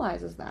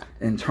internalizes that.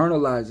 And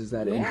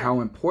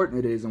how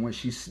important it is. And when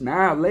she's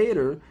now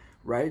later,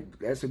 right?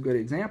 That's a good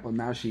example.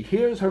 Now she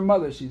hears her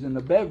mother. She's in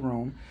the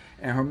bedroom,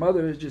 and her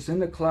mother is just in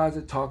the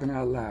closet talking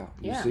out loud.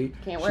 You see?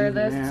 Can't wear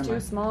this. It's too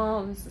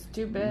small. This is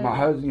too big. My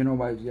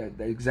husband,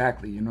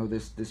 exactly.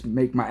 This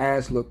make my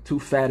ass look too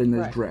fat in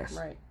this dress.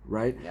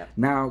 Right? Yep.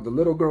 Now the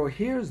little girl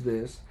hears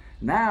this.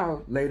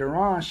 Now, later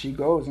on, she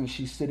goes and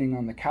she's sitting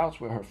on the couch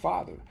with her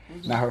father.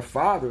 Mm-hmm. Now, her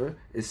father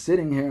is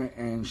sitting here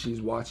and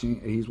he's watching,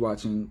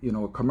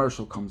 a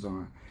commercial comes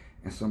on.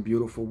 And some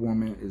beautiful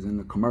woman is in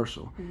the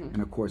commercial. Mm-hmm.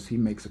 And, of course, he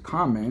makes a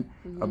comment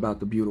about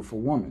the beautiful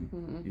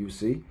woman, you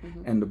see?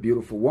 Mm-hmm. And the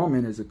beautiful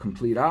woman is a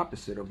complete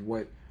opposite of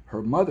what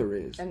her mother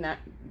is. And that,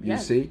 you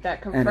see?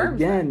 That confirms and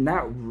again,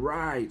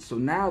 that. So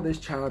now this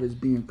child is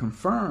being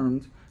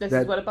confirmed. This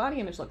is what a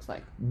body image looks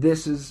like.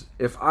 This is,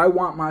 if I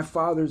want my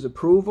father's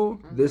approval,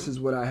 this is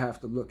what I have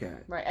to look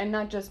at. Right, and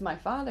not just my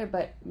father,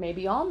 but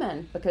maybe all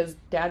men, because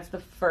dad's the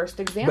first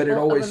example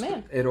of a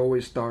man. It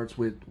always starts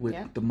with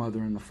the mother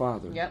and the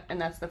father. Yep, and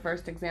that's the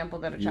first example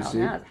that a child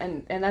has.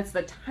 And that's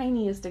the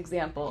tiniest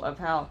example of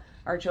how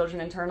our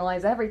children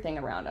internalize everything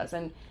around us.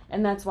 And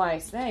that's why I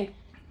say,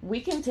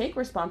 we can take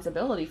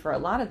responsibility for a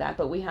lot of that,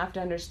 but we have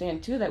to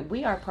understand, too, that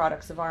we are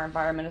products of our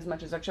environment as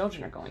much as our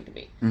children are going to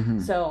be.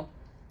 Mm-hmm. So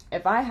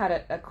if I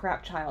had a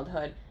crap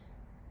childhood,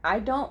 I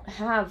don't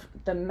have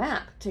the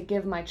map to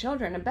give my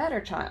children a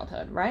better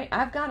childhood, right?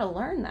 I've got to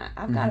learn that.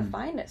 I've got to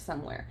find it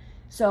somewhere.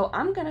 So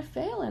I'm going to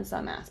fail in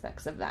some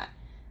aspects of that.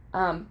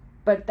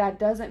 But that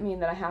doesn't mean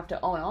that I have to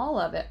own all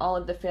of it, all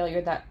of the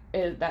failure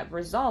that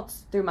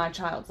results through my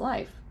child's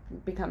life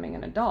becoming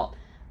an adult.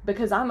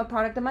 Because I'm a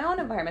product of my own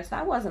environment. So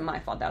that wasn't my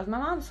fault. That was my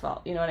mom's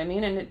fault. You know what I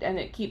mean? And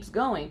it keeps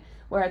going.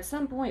 Where at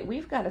some point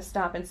we've got to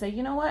stop and say,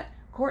 you know what,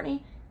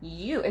 Courtney,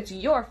 it's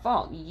your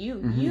fault.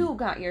 You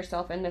got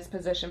yourself in this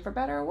position for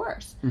better or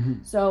worse.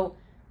 Mm-hmm. So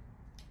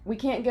we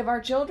can't give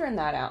our children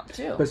that out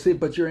too.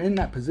 But you're in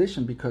that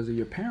position because of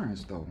your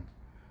parents, though.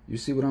 You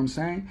see what I'm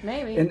saying?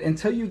 Maybe. And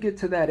until you get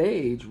to that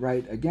age,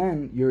 right?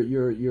 Again,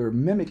 you're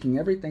mimicking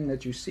everything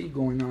that you see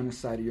going on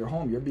inside of your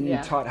home. You're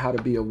being taught how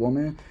to be a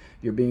woman.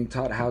 You're being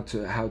taught how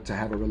to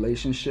have a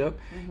relationship.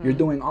 Mm-hmm. You're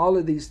doing all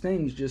of these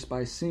things just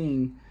by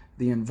seeing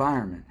the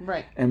environment.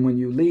 Right. And when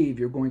you leave,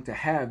 you're going to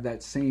have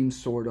that same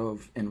sort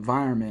of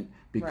environment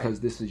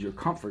because this is your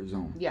comfort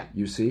zone. Yeah.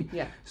 You see?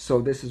 Yeah.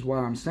 So this is why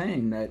I'm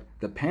saying that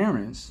the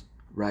parents,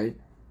 right?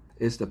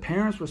 It's the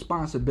parents'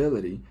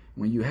 responsibility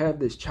when you have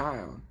this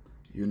child,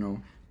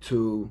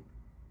 to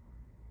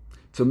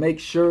make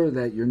sure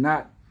that you're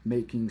not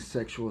making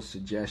sexual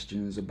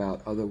suggestions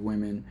about other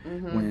women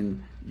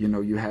when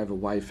you have a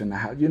wife in the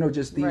house.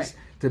 Just these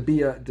to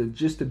be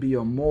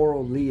a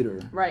moral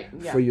leader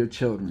for your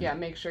children. Yeah,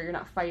 make sure you're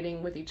not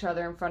fighting with each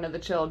other in front of the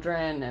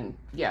children, and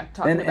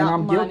talking about and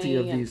I'm money guilty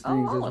of these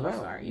things as well.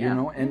 Are,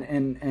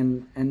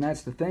 and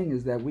that's the thing,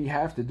 is that we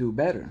have to do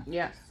better.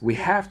 Yes, we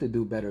have to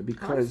do better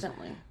because.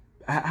 Constantly.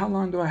 How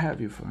long do I have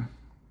you for?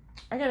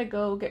 I gotta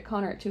go get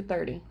Connor at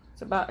 2:30.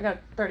 I got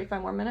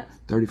 35 more minutes.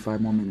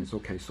 35 more minutes.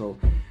 Okay, so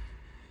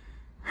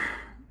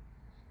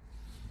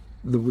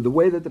the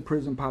way that the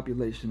prison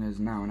population is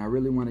now, and I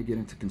really want to get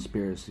into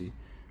conspiracy.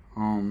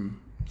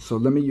 So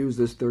let me use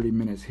this 30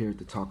 minutes here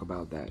to talk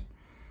about that.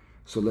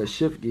 So let's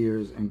shift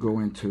gears and go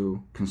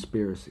into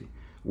conspiracy.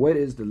 What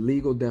is the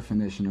legal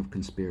definition of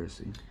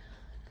conspiracy?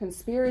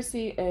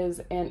 Conspiracy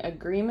is an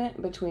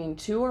agreement between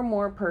two or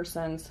more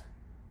persons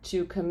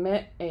to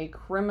commit a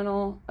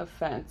criminal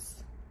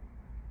offense.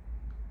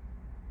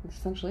 That's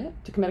essentially it.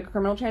 To commit a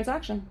criminal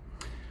transaction.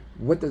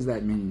 What does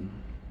that mean?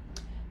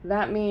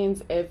 That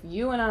means if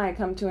you and I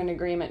come to an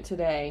agreement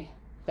today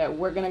that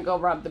we're going to go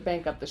rob the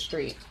bank up the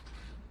street,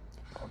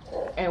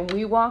 and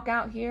we walk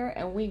out here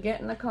and we get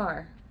in the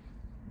car,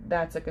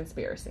 that's a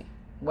conspiracy.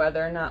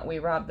 Whether or not we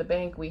rob the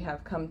bank, we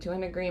have come to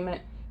an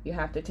agreement. You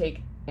have to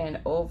take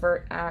an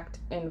overt act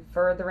in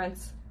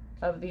furtherance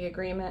of the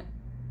agreement.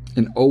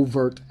 An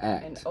overt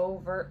act. An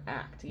overt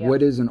act, yeah.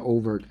 What is an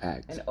overt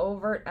act? An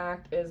overt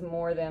act is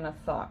more than a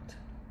thought.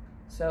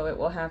 So it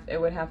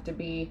would have to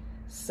be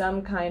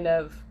some kind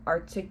of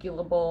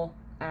articulable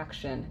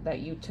action that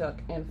you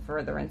took in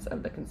furtherance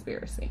of the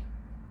conspiracy.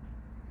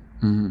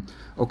 Mm-hmm.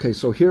 Okay,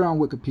 so here on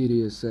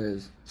Wikipedia it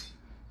says,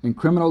 in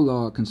criminal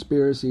law,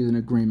 conspiracy is an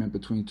agreement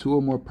between two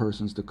or more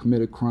persons to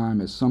commit a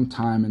crime at some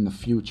time in the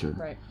future.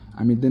 Right.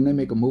 I mean, then they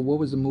make a movie. What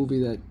was the movie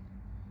that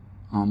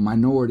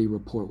Minority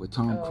Report with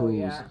Tom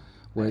Cruise,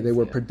 where they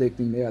were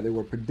predicting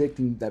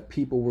that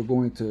people were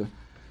going to,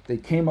 they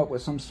came up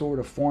with some sort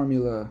of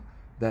formula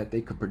that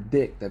they could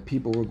predict that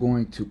people were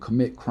going to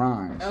commit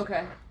crimes.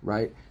 Okay.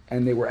 Right?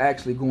 And they were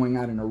actually going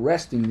out and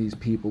arresting these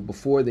people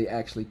before they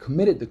actually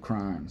committed the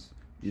crimes.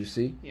 You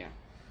see? Yeah.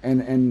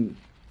 And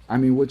I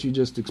mean, what you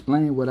just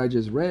explained, what I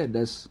just read,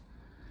 that's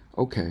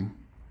okay.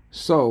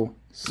 So,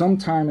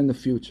 sometime in the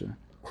future,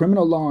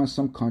 criminal law in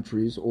some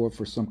countries or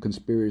for some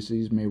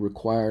conspiracies may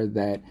require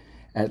that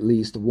at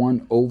least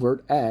one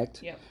overt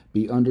act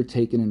be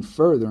undertaken in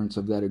furtherance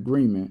of that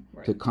agreement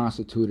to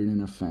constitute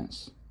an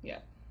offense.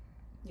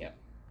 Yeah.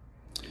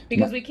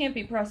 Because we can't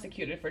be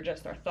prosecuted for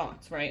just our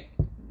thoughts, right?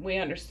 We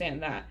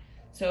understand that.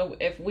 So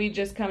if we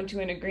just come to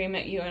an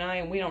agreement, you and I,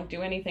 and we don't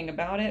do anything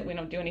about it, we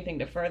don't do anything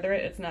to further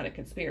it, it's not a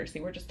conspiracy.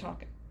 We're just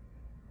talking.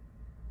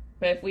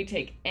 But if we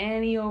take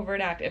any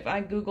overt act, if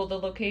I Google the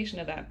location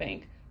of that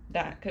bank,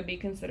 that could be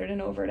considered an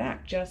overt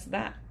act, just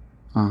that.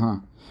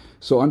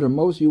 So under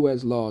most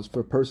U.S. laws, for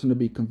a person to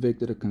be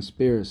convicted of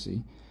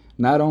conspiracy,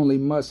 not only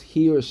must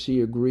he or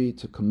she agree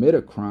to commit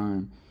a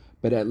crime,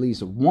 but at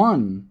least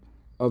one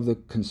of the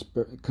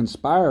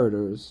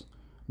conspirators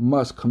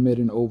must commit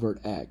an overt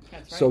act.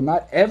 That's right. So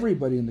not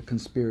everybody in the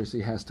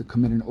conspiracy has to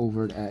commit an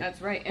overt act.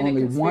 That's right.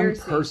 Only one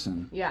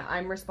person. Yeah,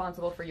 I'm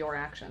responsible for your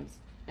actions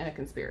in a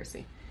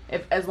conspiracy.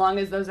 As long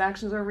as those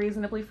actions are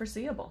reasonably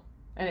foreseeable.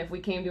 And if we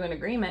came to an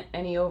agreement,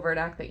 any overt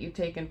act that you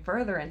take in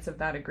furtherance of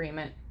that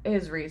agreement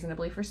is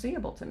reasonably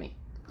foreseeable to me.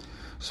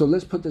 So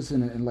let's put this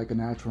in like a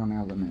natural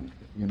element,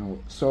 you know.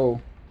 So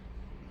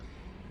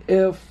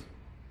if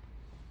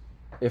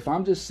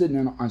I'm just sitting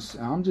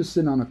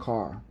on a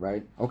car,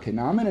 right? Okay,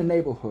 now I'm in a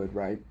neighborhood,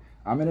 right?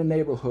 I'm in a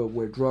neighborhood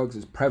where drugs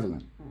is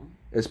prevalent.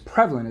 It's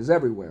prevalent, it's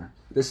everywhere.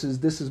 This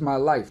is my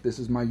life, this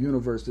is my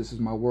universe, this is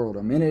my world.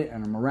 I'm in it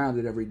and I'm around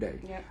it every day.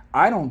 Yep.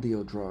 I don't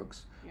deal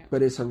drugs,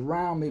 but it's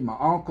around me. My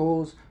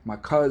uncles, my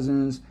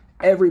cousins,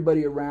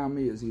 everybody around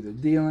me is either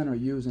dealing or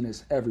using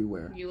this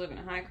everywhere. You live in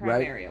a high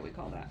crime area, we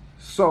call that.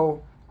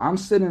 So I'm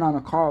sitting on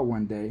a car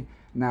one day.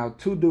 Now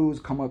 2 dudes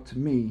come up to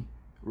me,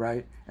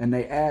 right? And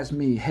they ask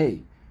me,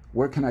 hey,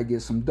 where can I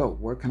get some dope?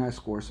 Where can I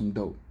score some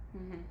dope?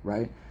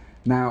 Right?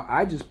 Now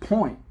I just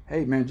point,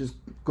 hey man, just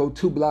go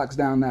 2 blocks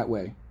down that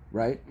way,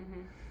 right?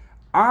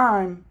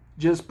 I'm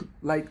just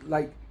like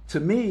to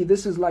me,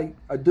 this is like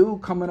a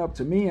dude coming up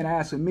to me and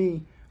asking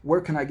me,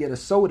 where can I get a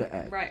soda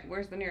at? Right,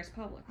 where's the nearest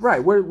Publix? Right,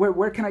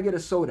 where can I get a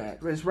soda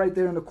at? It's right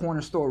there in the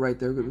corner store right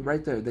there.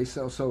 Right there, they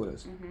sell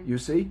sodas. You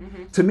see?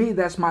 To me,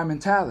 that's my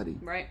mentality.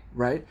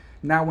 Right?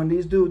 Now, when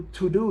these 2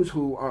 dudes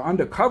who are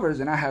undercovers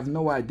and I have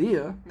no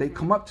idea, they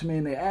come up to me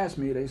and they ask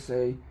me, they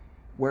say,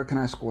 where can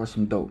I score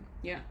some dope?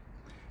 Yeah.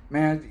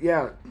 Man,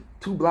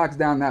 2 blocks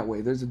down that way,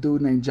 there's a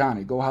dude named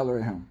Johnny. Go holler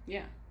at him.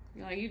 Yeah.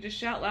 You just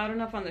shout loud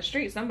enough on the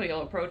street, somebody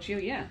will approach you.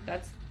 Yeah,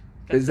 that's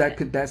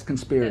that's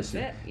conspiracy.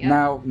 That's it.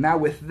 Yeah. Now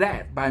with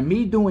that, by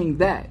me doing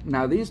that,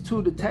 now these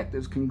 2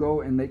 detectives can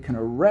go and they can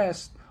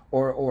arrest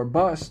or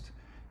bust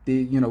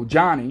the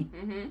Johnny,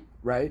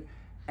 right?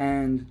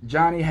 And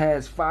Johnny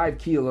has 5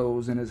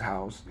 kilos in his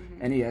house,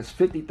 and he has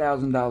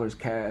 $50,000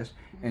 cash,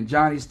 and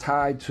Johnny's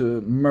tied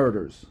to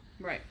murders.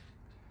 Right.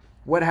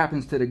 What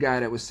happens to the guy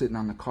that was sitting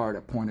on the car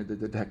that pointed the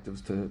detectives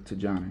to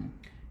Johnny?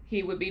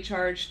 He would be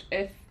charged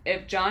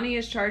if Johnny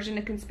is charged in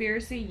a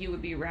conspiracy, you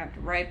would be wrapped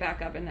right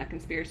back up in that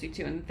conspiracy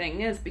too. And the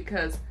thing is,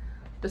 because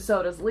the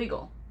soda's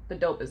legal, the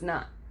dope is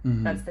not.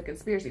 That's the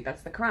conspiracy.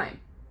 That's the crime.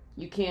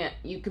 You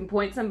can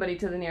point somebody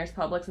to the nearest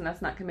Publix, and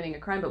that's not committing a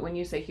crime. But when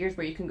you say, here's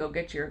where you can go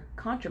get your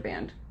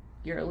contraband,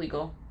 your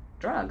illegal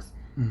drugs,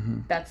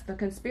 that's the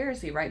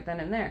conspiracy right then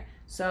and there.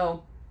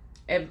 So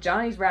if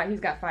Johnny's he's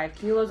got 5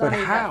 kilos on him,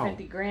 he's got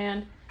 50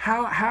 grand.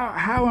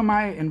 How am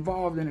I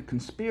involved in a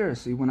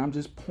conspiracy when I'm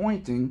just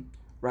pointing?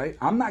 Right?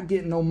 I'm not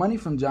getting no money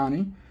from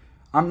Johnny.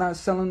 I'm not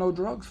selling no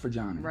drugs for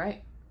Johnny.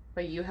 Right.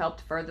 But you helped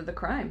further the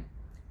crime.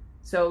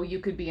 So you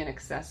could be an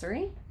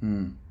accessory.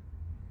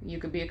 You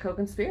could be a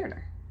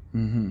co-conspirator.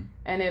 And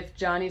if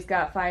Johnny's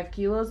got 5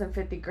 kilos and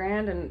 50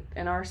 grand and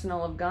an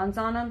arsenal of guns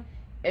on him,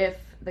 if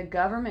the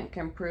government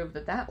can prove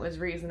that was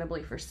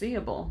reasonably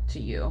foreseeable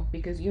to you,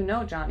 because you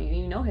know Johnny and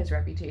you know his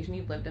reputation,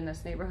 you've lived in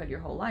this neighborhood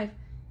your whole life,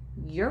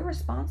 you're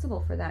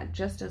responsible for that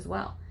just as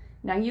well.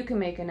 Now you can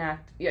make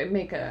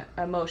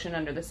a motion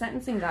under the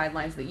sentencing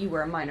guidelines that you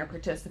were a minor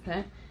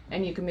participant,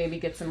 and you can maybe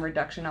get some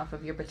reduction off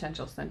of your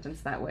potential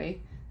sentence that way,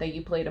 that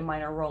you played a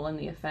minor role in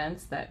the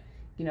offense, that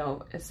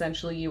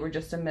essentially you were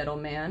just a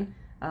middleman.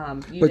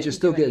 But you're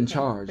still getting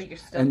charged,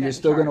 and you're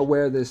still going to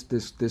wear this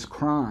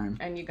crime.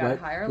 And you got to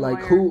hire a lawyer.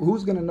 Like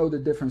who's going to know the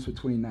difference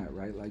between that,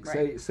 right? Like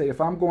say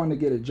if I'm going to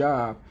get a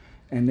job,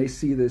 and they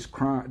see this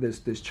crime,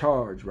 this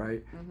charge,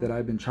 right, that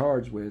I've been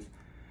charged with.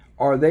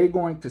 Are they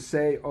going to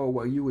say, oh,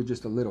 well, you were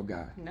just a little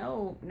guy?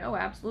 No,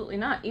 absolutely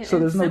not. So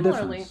there's no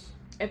difference.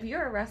 If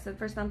you're arrested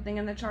for something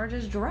and the charge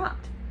is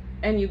dropped,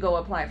 and you go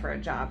apply for a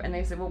job, and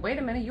they say, well, wait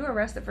a minute, you were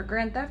arrested for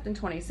grand theft in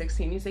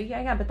 2016. You say,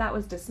 yeah, but that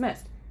was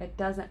dismissed. It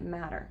doesn't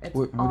matter. It's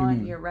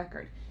on your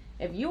record.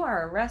 If you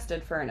are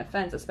arrested for an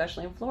offense,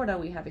 especially in Florida,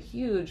 we have a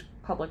huge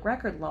public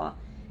record law.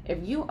 If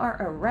you are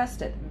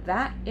arrested,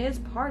 that is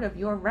part of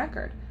your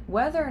record.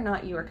 Whether or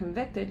not you were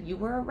convicted, you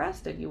were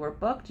arrested. You were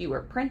booked, you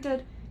were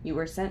printed, you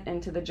were sent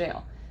into the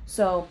jail.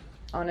 So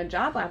on a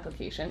job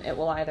application, it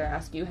will either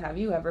ask you, have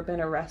you ever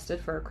been arrested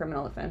for a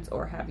criminal offense,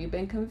 or have you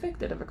been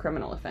convicted of a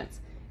criminal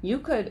offense? You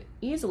could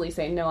easily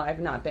say, no, I've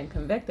not been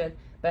convicted,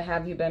 but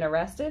have you been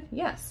arrested?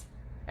 Yes.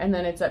 And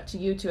then it's up to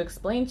you to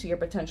explain to your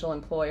potential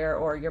employer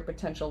or your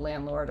potential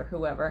landlord or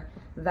whoever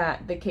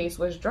that the case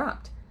was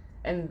dropped.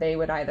 And they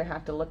would either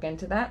have to look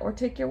into that or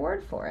take your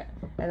word for it.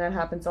 And that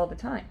happens all the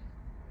time.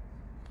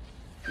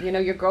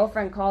 Your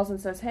girlfriend calls and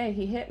says, hey,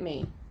 he hit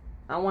me.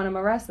 I want him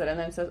arrested, and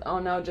then says, oh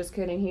no, just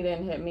kidding, he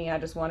didn't hit me, I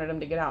just wanted him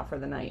to get out for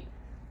the night.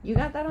 You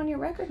got that on your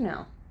record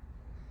now.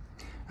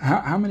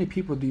 How many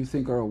people do you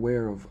think are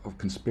aware of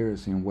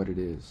conspiracy and what it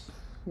is?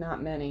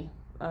 Not many.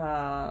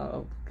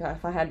 God,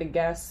 if I had to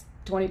guess,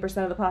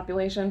 20% of the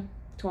population,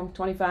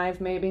 25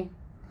 maybe.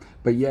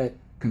 But yet,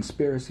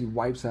 conspiracy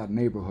wipes out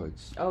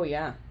neighborhoods. Oh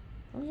yeah,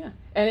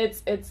 and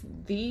it's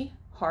the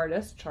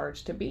hardest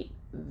charge to beat.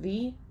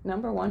 The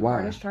number one Why?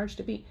 hardest charge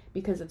to beat,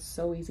 because it's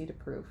so easy to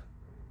prove.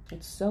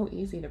 It's so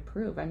easy to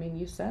prove. I mean,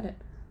 you said it.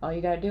 All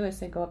you gotta do is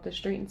say, go up the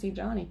street and see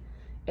Johnny.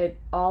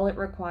 All it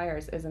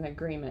requires is an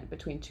agreement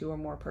between two or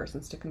more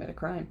persons to commit a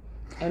crime,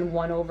 and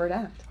one overt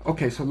act.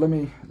 Okay, so let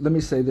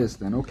me say this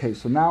then. Okay,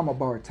 so now I'm a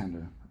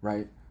bartender,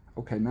 right?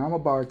 Okay, now I'm a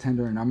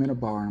bartender and I'm in a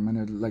bar. I'm in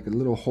a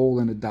little hole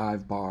in a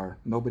dive bar.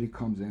 Nobody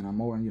comes in.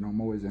 I'm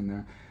always in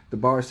there. The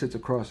bar sits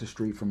across the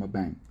street from a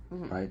bank,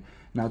 right?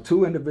 Now,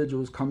 two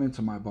individuals come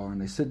into my bar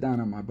and they sit down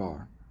at my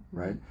bar,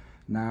 right?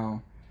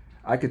 Now,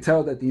 I could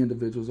tell that the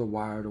individuals are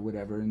wired or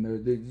whatever, and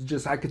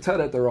I could tell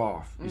that they're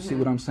off. You see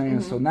what I'm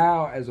saying? So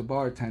now, as a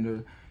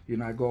bartender,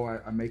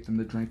 I make them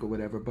the drink or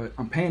whatever, but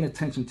I'm paying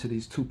attention to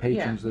these two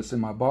patrons that's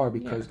in my bar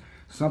because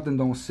something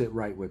don't sit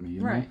right with me,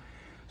 you know?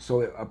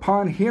 So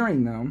upon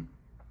hearing them,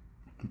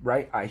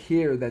 right, I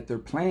hear that they're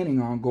planning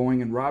on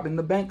going and robbing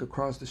the bank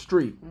across the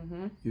street,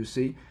 you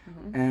see?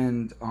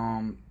 And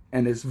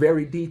it's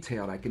very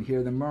detailed. I can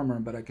hear them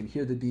murmuring, but I can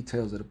hear the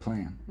details of the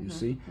plan, you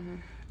see?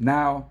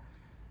 Now,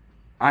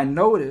 I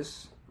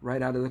notice,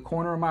 right out of the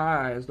corner of my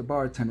eye as the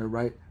bartender,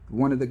 right,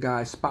 one of the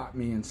guys spot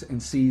me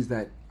and sees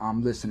that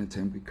I'm listening to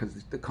him because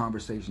the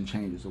conversation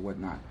changes or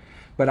whatnot.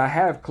 But I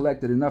have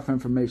collected enough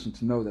information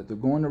to know that they're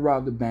going to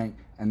rob the bank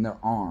and they're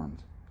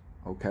armed,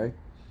 okay?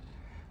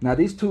 Now,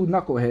 these two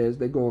knuckleheads,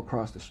 they go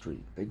across the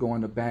street. They go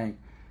in the bank.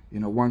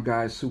 One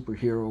guy's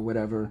superhero or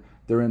whatever.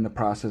 They're in the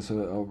process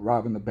of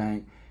robbing the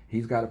bank.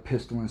 He's got a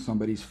pistol in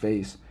somebody's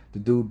face. The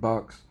dude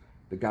bucks.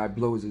 The guy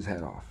blows his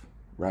head off,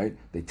 right?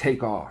 They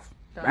take off.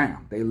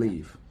 Bam, they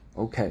leave.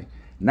 Okay.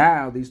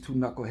 Now these two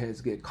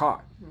knuckleheads get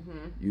caught.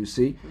 You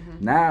see?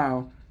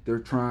 Now they're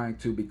trying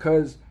to,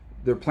 because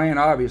their plan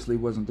obviously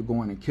wasn't to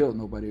go in and kill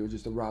nobody. It was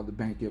just to rob the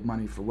bank, get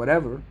money for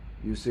whatever.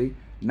 You see?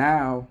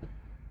 Now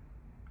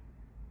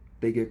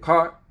they get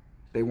caught.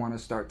 They want to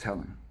start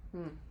telling.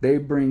 They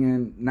bring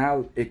in,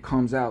 now it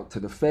comes out to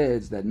the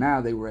feds that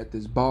now they were at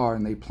this bar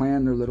and they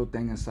planned their little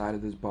thing inside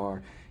of this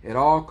bar. It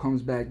all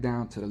comes back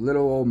down to the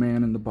little old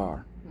man in the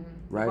bar.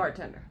 Right?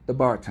 The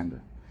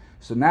bartender.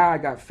 So now I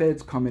got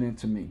feds coming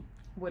into me.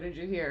 What did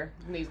you hear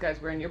when these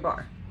guys were in your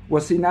bar?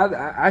 Well, see, now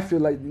that I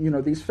feel like,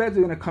 these feds are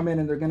going to come in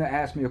and they're going to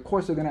ask me. Of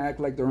course, they're going to act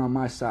like they're on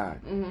my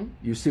side.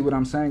 You see what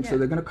I'm saying? So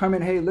they're going to come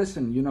in, hey,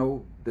 listen,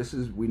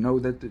 we know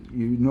that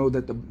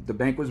the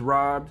bank was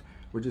robbed.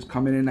 We're just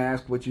coming in to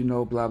ask what you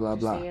know, blah, blah,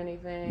 blah. See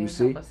anything? You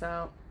see? Help us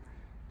out.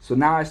 So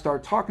now I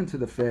start talking to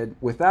the Fed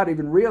without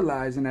even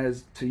realizing,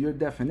 as to your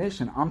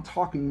definition, I'm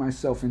talking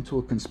myself into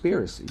a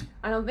conspiracy.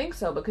 I don't think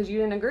so, because you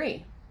didn't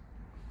agree.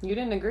 You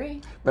didn't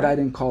agree. But I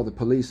didn't call the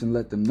police and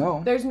let them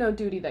know. There's no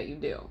duty that you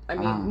do. I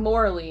mean,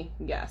 morally,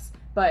 yes.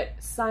 But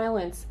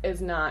silence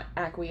is not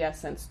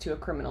acquiescence to a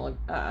criminal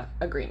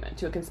agreement,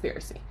 to a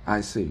conspiracy.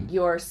 I see.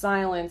 Your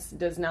silence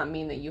does not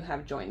mean that you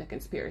have joined the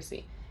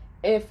conspiracy.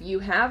 If you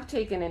have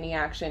taken any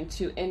action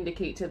to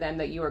indicate to them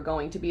that you are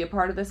going to be a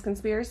part of this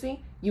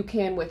conspiracy, you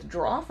can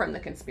withdraw from the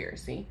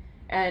conspiracy.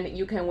 And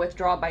you can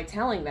withdraw by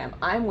telling them,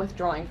 I'm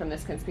withdrawing from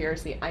this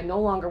conspiracy. I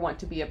no longer want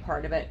to be a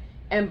part of it.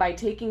 And by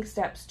taking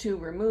steps to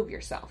remove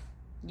yourself,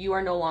 you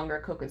are no longer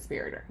a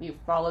co-conspirator.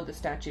 You've followed the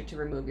statute to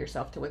remove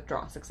yourself, to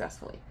withdraw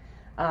successfully.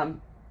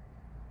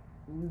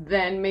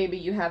 Then maybe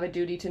you have a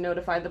duty to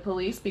notify the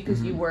police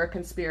because you were a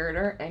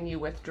conspirator and you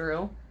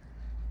withdrew.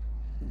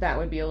 That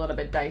would be a little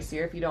bit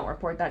dicier if you don't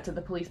report that to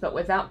the police. But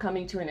without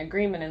coming to an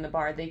agreement in the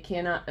bar, they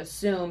cannot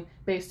assume,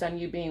 based on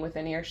you being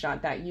within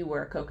earshot, that you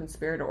were a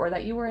co-conspirator or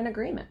that you were in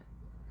agreement.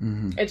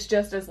 It's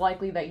just as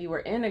likely that you were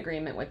in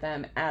agreement with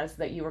them as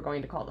that you were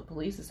going to call the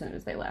police as soon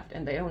as they left,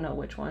 and they don't know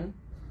which one.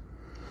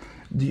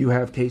 Do you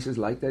have cases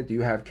like that? Do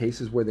you have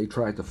cases where they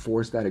tried to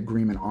force that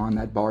agreement on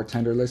that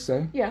bartender, let's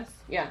say? Yes,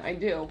 yeah, I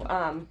do.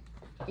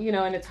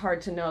 And it's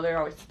hard to know. There are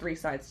always three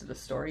sides to the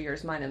story,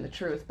 yours, mine, and the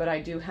truth. But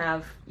I do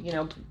have,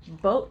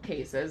 boat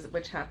cases,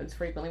 which happens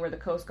frequently, where the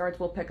Coast Guards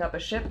will pick up a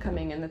ship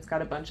coming in that's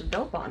got a bunch of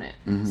dope on it,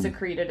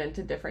 secreted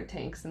into different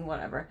tanks and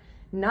whatever.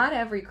 Not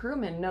every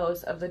crewman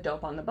knows of the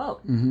dope on the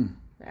boat.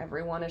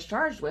 Everyone is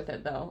charged with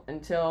it, though,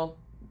 until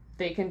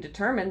they can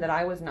determine that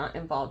I was not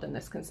involved in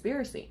this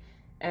conspiracy.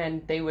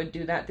 And they would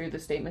do that through the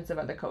statements of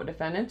other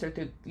co-defendants or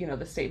through,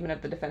 the statement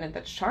of the defendant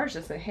that's charged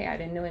to say, hey, I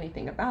didn't know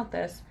anything about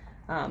this.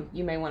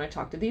 You may want to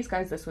talk to these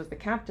guys. This was the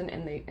captain,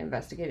 and they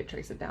investigate it,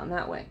 trace it down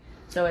that way.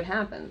 So it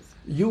happens.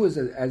 You as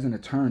an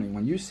attorney,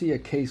 when you see a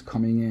case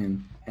coming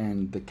in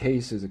and the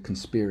case is a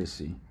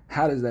conspiracy,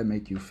 how does that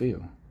make you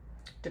feel?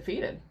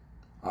 Defeated.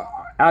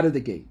 Out of the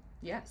gate?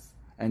 Yes.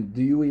 And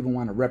do you even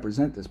want to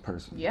represent this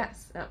person?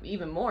 Yes,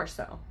 even more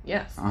so.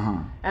 Yes.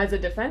 As a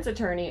defense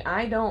attorney,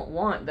 I don't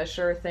want the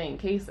sure thing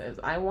cases.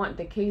 I want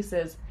the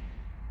cases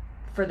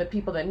for the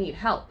people that need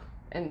help.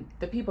 And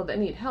the people that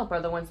need help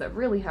are the ones that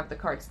really have the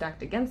cards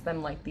stacked against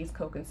them, like these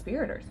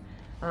co-conspirators.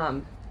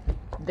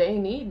 they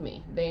need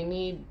me. They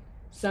need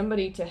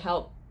somebody to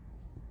help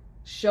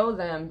show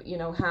them,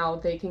 how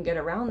they can get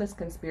around this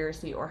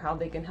conspiracy or how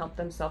they can help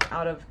themselves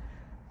out of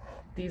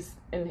these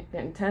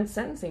intense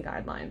sentencing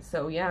guidelines.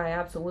 So yeah, I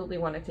absolutely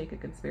want to take a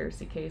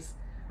conspiracy case.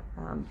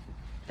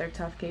 They're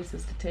tough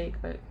cases to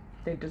take, but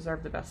they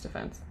deserve the best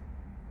defense.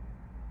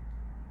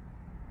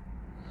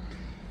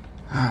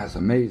 It's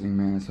amazing,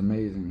 man. It's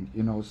amazing.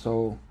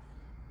 So,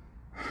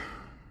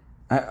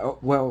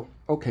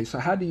 okay, so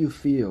how do you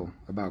feel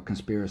about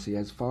conspiracy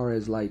as far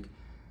as like,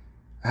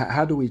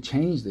 how do we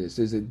change this?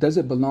 Does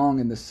it belong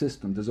in the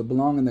system? Does it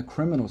belong in the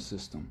criminal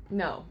system?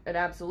 No, it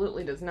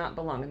absolutely does not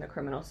belong in the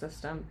criminal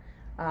system.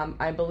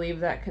 I believe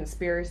that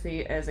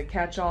conspiracy is a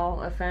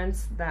catch-all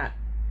offense that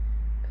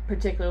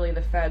particularly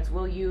the feds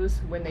will use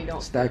when they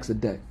don't... Stacks the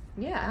deck.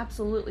 Yeah,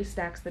 absolutely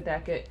stacks the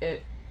deck.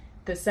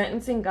 The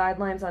sentencing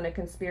guidelines on a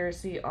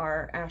conspiracy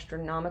are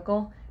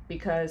astronomical,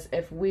 because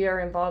if we are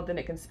involved in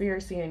a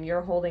conspiracy and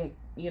you're holding,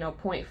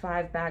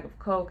 0.5 bag of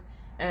coke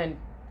and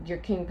your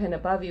kingpin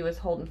above you is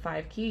holding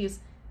 5 keys,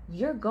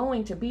 you're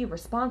going to be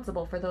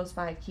responsible for those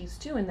 5 keys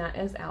too, and that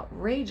is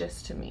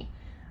outrageous to me.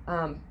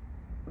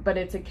 But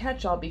it's a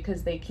catch-all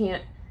because they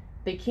can't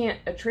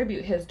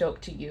attribute his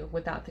dope to you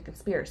without the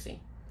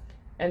conspiracy.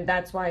 And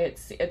that's why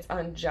it's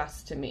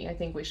unjust to me. I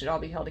think we should all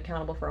be held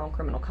accountable for our own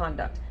criminal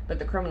conduct. But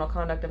the criminal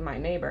conduct of my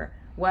neighbor,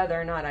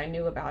 whether or not I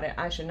knew about it,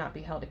 I should not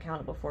be held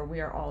accountable for. We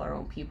are all our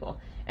own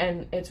people.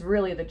 And it's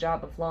really the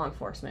job of law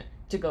enforcement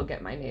to go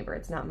get my neighbor.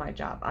 It's not my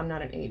job. I'm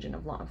not an agent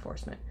of law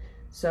enforcement.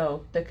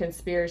 So the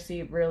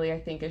conspiracy really, I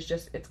think, is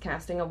it's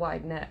casting a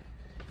wide net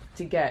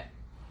to get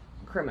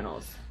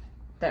criminals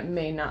that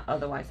may not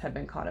otherwise have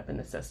been caught up in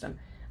the system.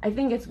 I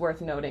think it's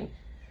worth noting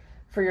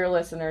for your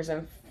listeners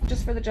and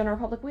just for the general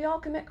public, we all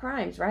commit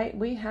crimes, right?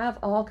 We have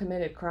all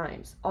committed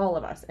crimes, all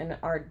of us, in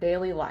our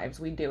daily lives.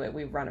 We do it.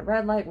 We run a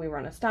red light, we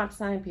run a stop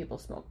sign, people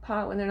smoke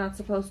pot when they're not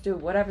supposed to,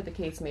 whatever the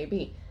case may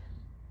be.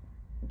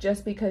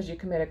 Just because you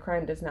commit a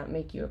crime does not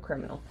make you a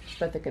criminal,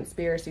 but the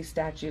conspiracy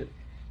statute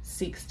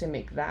seeks to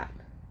make that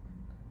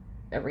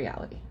a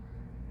reality.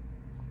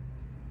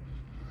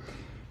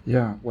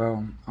 Yeah,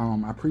 well,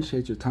 I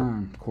appreciate your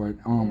time, Court.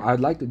 I'd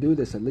like to do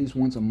this at least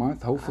once a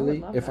month,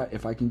 hopefully,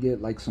 if I can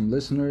get like some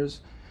listeners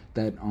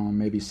that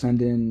maybe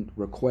send in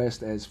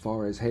requests as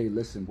far as, hey,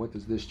 listen, what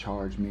does this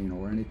charge mean,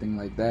 or anything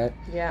like that.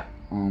 Yeah.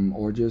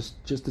 Or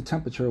just the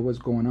temperature of what's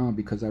going on,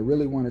 because I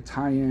really want to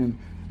tie in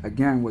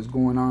again what's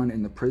going on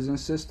in the prison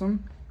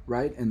system,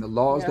 right, and the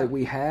laws that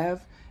we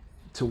have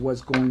to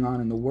what's going on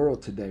in the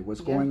world today.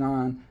 What's going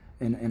on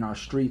in our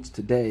streets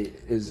today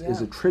is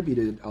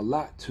attributed a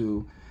lot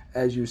to,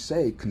 as you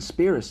say,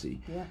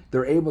 conspiracy. Yeah.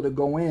 They're able to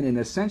go in and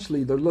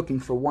essentially they're looking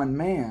for one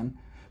man,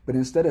 but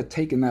instead of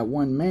taking that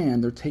one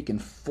man, they're taking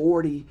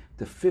 40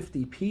 to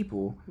 50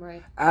 people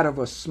out of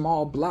a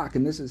small block.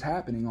 And this is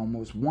happening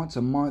almost once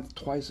a month,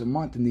 twice a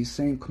month in these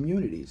same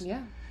communities.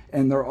 Yeah.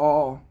 And they're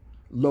all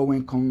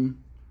low-income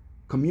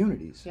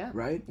communities,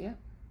 right? Yeah.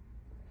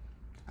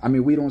 I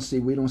mean, we don't see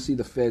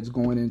the feds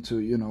going into,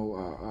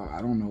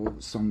 I don't know,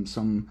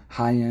 some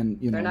high-end,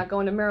 They're not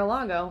going to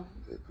Mar-a-Lago.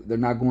 They're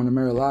not going to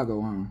Mar-a-Lago,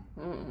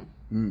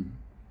 huh?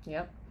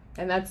 Yep.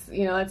 And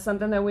that's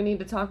something that we need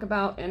to talk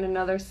about in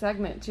another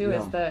segment too,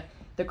 is the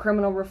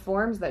criminal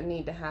reforms that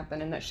need to happen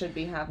and that should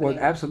be happening. Well,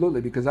 absolutely,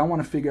 because I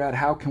want to figure out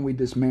how can we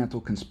dismantle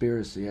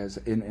conspiracy as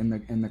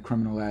in the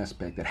criminal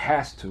aspect. It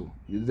has to.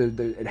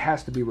 It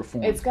has to be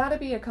reformed. It's got to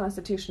be a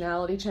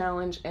constitutionality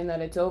challenge, and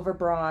that it's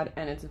overbroad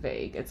and it's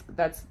vague.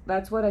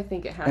 That's what I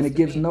think it has. And it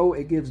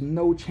gives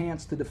no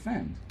chance to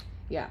defend.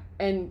 Yeah,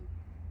 and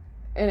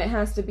it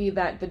has to be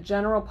that the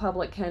general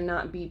public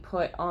cannot be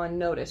put on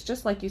notice.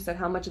 Just like you said,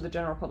 how much of the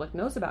general public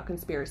knows about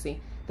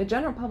conspiracy, the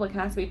general public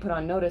has to be put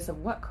on notice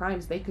of what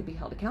crimes they could be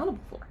held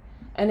accountable for.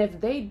 And if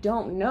they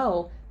don't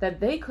know that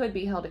they could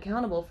be held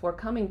accountable for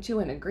coming to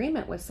an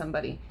agreement with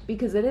somebody,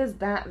 because it is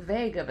that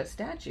vague of a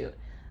statute,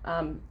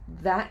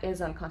 that is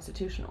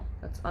unconstitutional.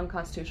 That's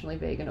unconstitutionally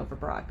vague and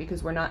overbroad,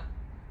 because we're not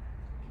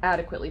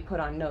adequately put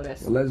on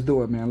notice. Well, let's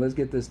do it, man. Let's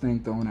get this thing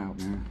thrown out,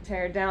 man.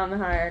 Tear down the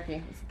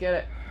hierarchy. Let's get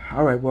it.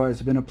 All right, well,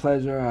 it's been a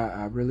pleasure.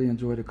 I really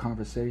enjoyed the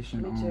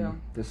conversation. Me too.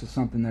 This is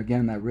something,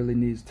 again, that really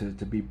needs to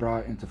be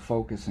brought into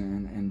focus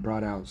and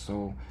brought out.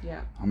 So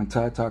I'm going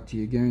to talk to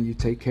you again. You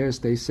take care.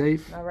 Stay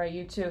safe. All right,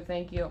 you too.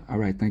 Thank you. All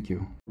right, thank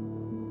you.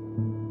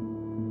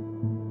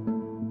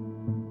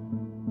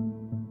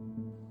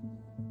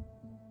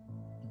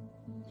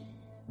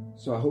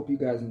 So I hope you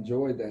guys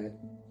enjoyed that.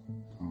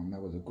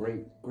 That was a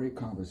great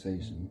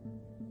conversation.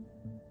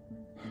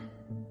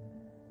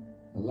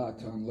 A lot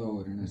to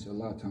unload, and it's a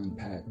lot to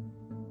unpack,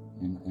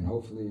 and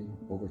hopefully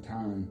over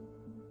time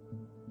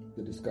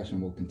the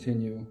discussion will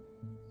continue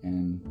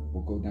and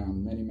we'll go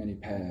down many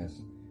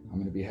paths. I'm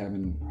going to be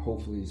having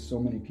hopefully so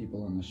many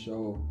people on the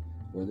show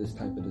where this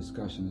type of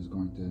discussion is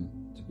going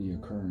to be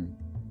occurring.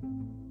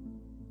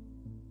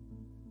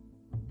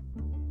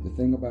 The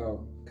thing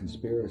about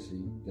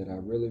conspiracy that I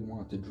really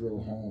want to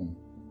drill home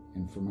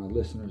and for my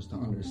listeners to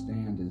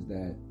understand is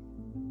that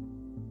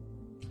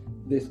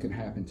this can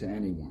happen to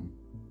anyone.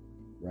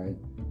 right?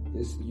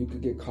 You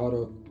could get caught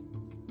up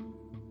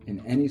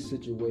in any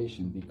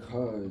situation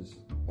because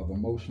of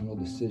emotional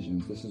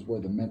decisions. This is where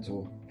the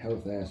mental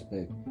health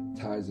aspect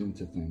ties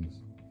into things.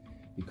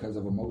 Because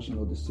of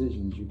emotional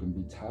decisions, you can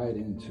be tied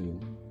into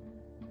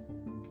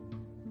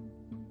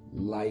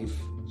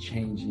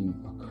life-changing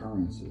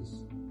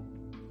occurrences.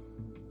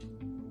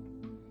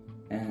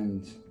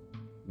 And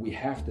we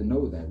have to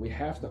know that. We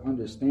have to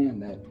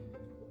understand that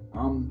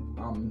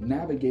I'm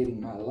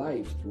navigating my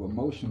life through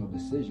emotional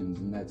decisions,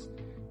 and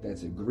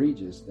that's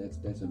egregious.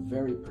 That's a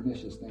very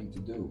pernicious thing to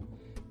do,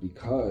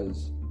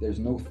 because there's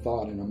no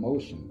thought in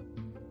emotion.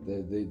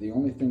 The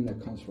only thing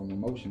that comes from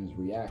emotion is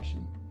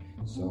reaction.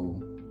 So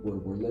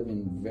we're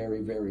living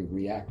very, very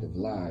reactive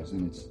lives,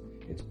 and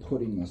it's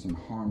putting us in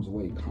harm's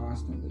way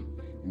constantly.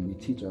 And we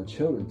teach our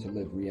children to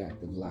live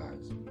reactive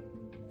lives,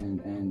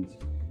 and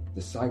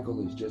the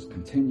cycle is just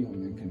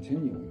continuing and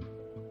continuing.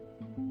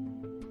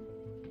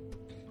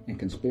 And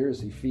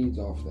conspiracy feeds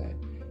off that.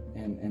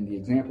 And the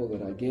example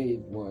that I gave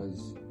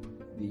was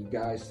the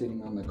guy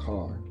sitting on the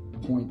car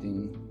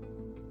pointing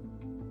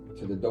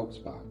to the dope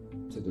spot,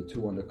 to the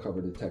two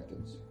undercover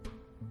detectives.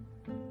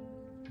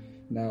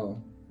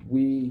 Now,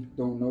 we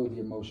don't know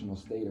the emotional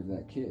state of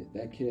that kid.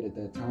 That kid at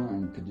that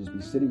time could just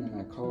be sitting in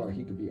that car.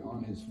 He could be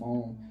on his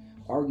phone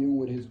arguing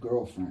with his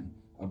girlfriend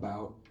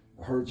about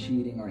her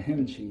cheating or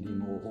him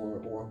cheating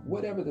or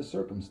whatever the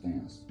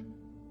circumstance.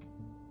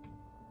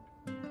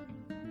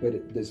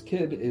 But this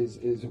kid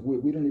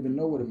we don't even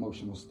know what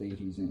emotional state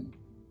he's in.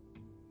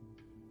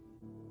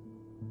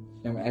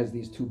 And as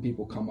these two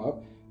people come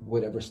up,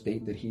 whatever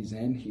state that he's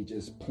in, he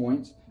just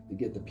points to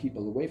get the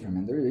people away from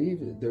him.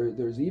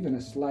 There's even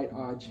a slight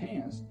odd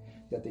chance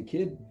that the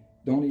kid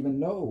don't even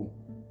know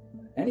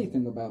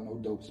anything about no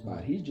dope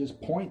spot. He's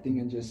just pointing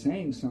and just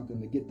saying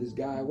something to get this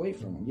guy away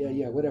from him.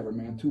 Yeah, whatever,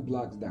 man, 2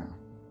 blocks down.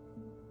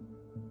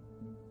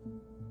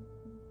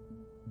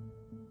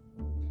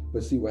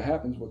 But see, what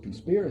happens with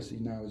conspiracy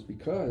now is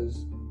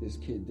because this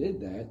kid did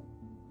that,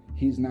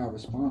 he's now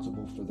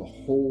responsible for the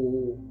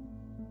whole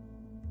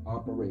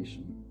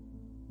operation.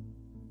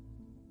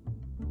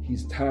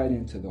 He's tied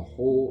into the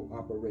whole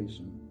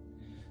operation.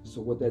 So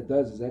what that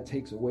does is that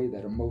takes away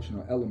that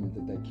emotional element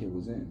that kid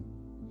was in,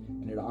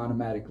 and it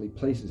automatically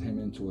places him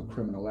into a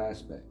criminal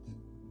aspect.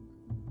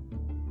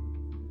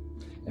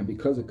 And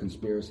because of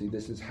conspiracy,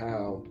 this is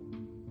how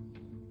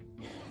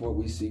what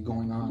we see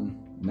going on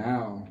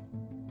now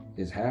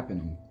is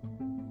happening.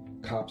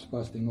 Cops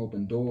busting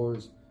open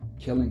doors,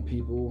 killing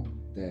people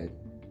that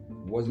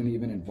wasn't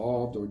even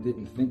involved or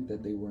didn't think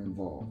that they were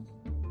involved.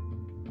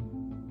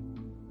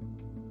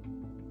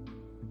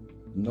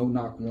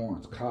 No-knock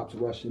warrants, cops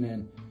rushing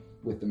in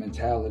with the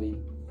mentality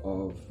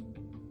of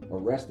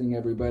arresting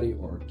everybody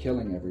or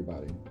killing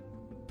everybody.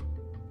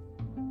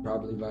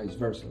 Probably vice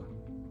versa.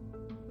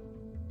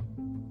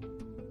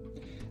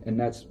 And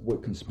that's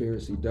what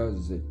conspiracy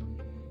does, is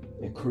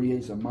it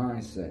creates a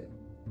mindset.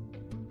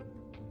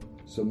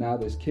 So now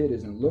this kid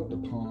isn't looked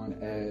upon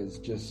as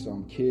just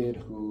some kid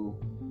who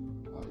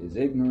is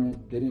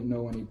ignorant, didn't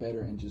know any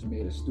better, and just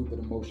made a stupid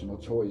emotional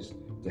choice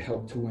to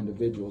help 2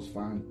 individuals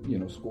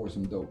score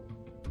some dope.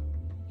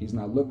 He's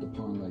not looked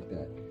upon like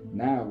that.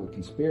 Now with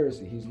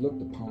conspiracy, he's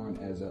looked upon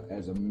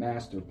as a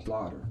master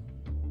plotter,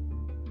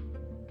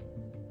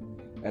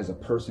 as a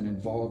person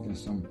involved in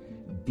some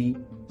deep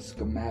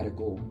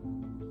schematical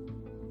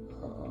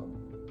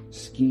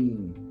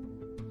scheme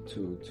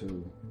to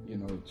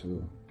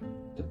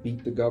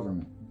beat the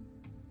government.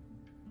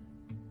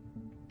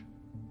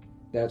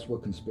 That's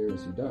what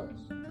conspiracy does.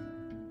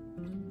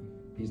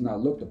 He's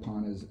not looked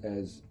upon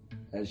as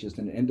just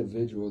an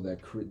individual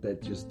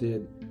that just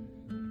did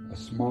a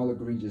small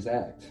egregious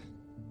act.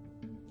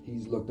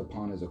 He's looked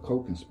upon as a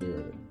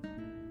co-conspirator.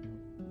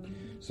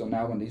 So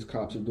now when these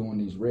cops are doing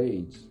these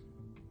raids,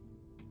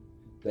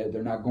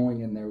 they're not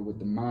going in there with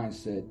the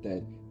mindset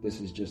that this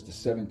is just a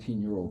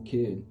 17-year-old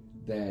kid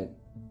that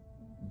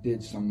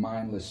did some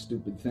mindless,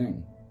 stupid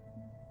thing.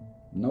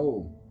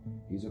 No,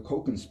 he's a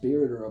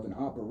co-conspirator of an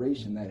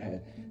operation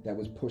that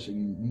was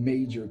pushing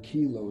major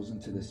kilos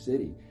into the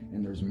city,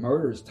 and there's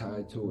murders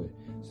tied to it.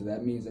 So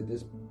that means that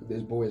this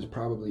boy is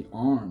probably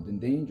armed and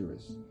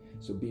dangerous.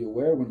 So be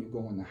aware when you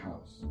go in the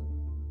house.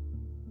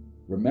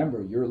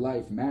 Remember, your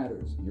life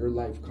matters. Your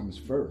life comes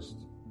first.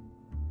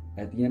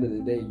 At the end of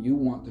the day, you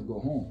want to go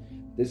home.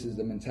 This is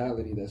the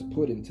mentality that's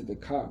put into the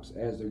cops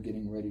as they're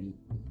getting ready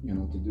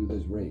to do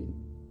this raid.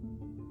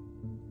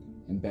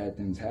 And bad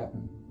things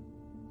happen.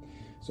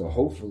 So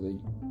hopefully,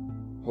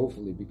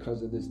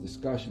 because of this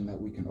discussion that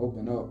we can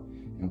open up,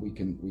 and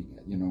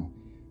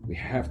we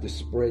have to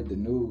spread the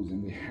news,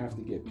 and we have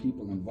to get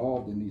people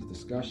involved in these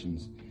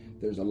discussions.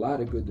 There's a lot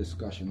of good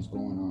discussions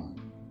going on.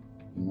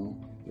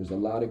 There's a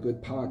lot of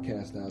good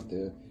podcasts out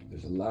there.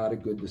 There's a lot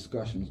of good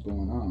discussions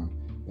going on,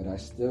 but I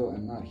still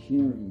am not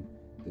hearing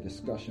the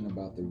discussion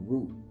about the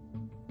root.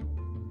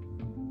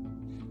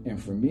 And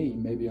for me,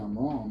 maybe I'm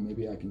wrong,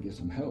 maybe I can get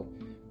some help,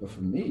 but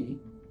for me,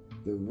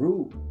 the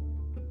root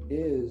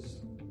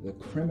is the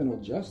criminal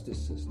justice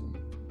system.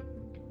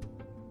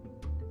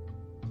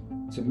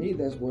 to me,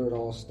 that's where it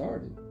all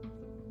started.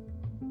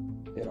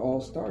 It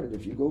all started.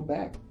 If you go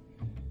back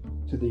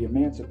to the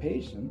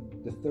Emancipation,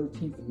 the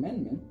 13th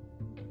Amendment,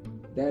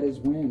 that is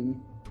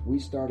when we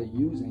started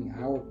using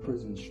our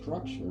prison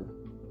structure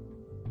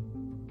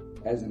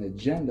as an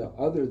agenda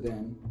other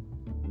than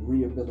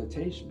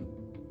rehabilitation,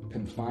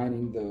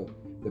 confining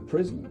the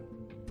prisoner.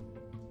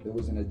 There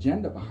was an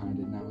agenda behind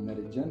it now, and that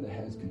agenda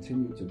has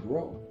continued to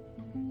grow.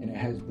 And it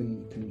has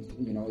been,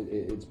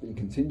 it's been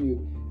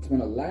continued, it's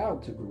been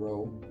allowed to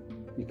grow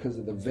because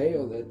of the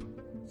veil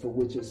for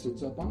which it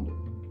sits up under.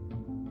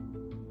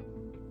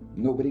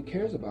 Nobody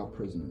cares about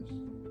prisoners.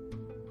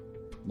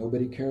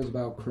 Nobody cares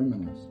about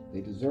criminals.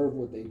 They deserve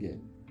what they get.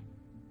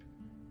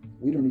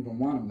 We don't even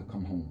want them to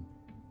come home.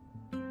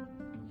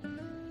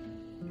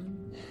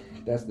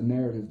 That's the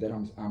narrative that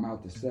I'm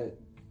out to set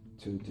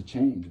to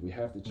change. We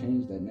have to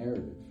change that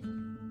narrative,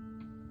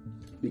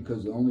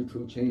 because the only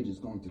true change is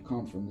going to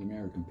come from the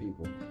American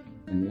people.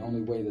 And the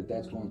only way that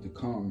that's going to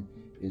come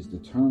is to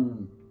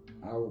turn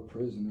our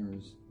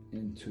prisoners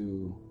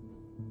into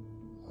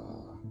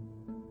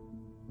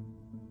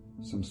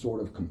some sort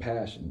of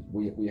compassion.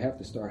 We have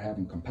to start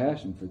having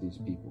compassion for these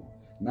people,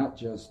 not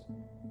just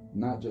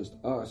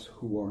us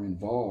who are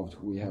involved,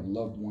 who we have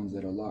loved ones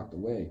that are locked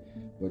away,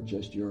 but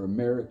just your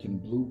American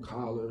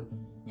blue-collar,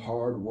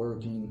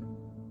 hard-working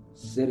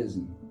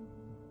citizen.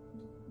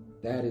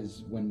 That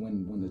is when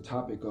the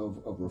topic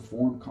of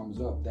reform comes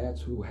up,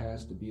 that's who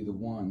has to be the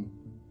one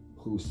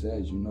who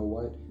says, you know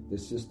what,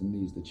 this system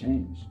needs to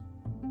change.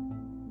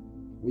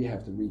 We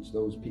have to reach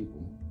those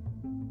people.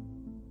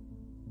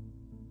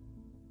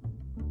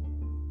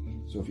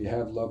 So if you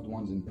have loved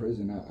ones in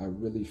prison, I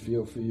really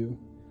feel for you.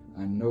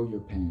 I know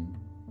your pain.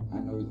 I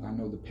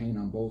know the pain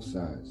on both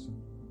sides.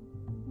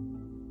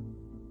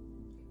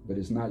 But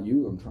it's not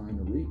you I'm trying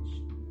to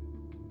reach.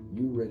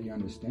 You already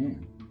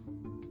understand.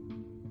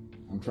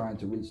 I'm trying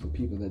to reach the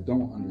people that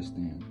don't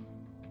understand.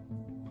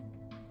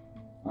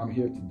 I'm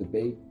here to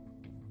debate.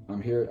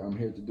 I'm here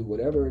to do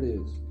whatever it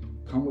is.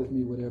 Come with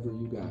me, whatever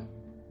you got.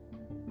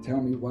 Tell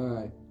me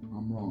why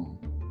I'm wrong.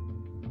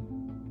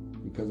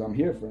 Because I'm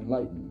here for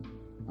enlightenment.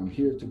 I'm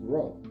here to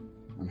grow.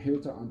 I'm here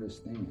to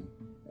understand.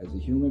 As a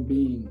human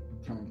being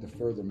trying to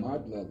further my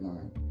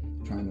bloodline,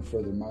 trying to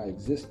further my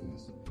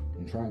existence,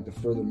 and trying to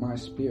further my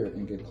spirit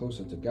and get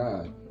closer to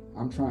God,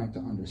 I'm trying to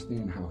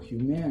understand how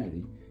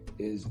humanity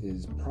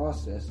is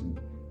processing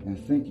and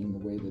thinking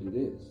the way that it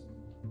is.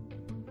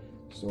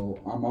 So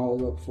I'm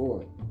all up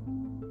for it.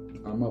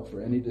 I'm up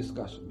for any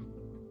discussion.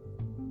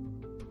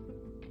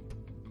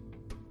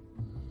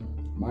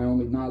 My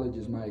only knowledge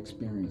is my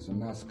experience. I'm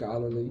not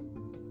scholarly.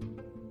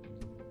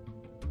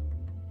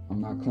 I'm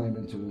not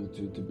claiming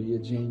to be a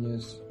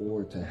genius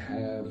or to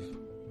have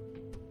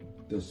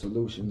the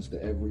solutions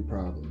to every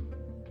problem.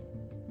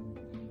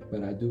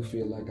 But I do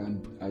feel like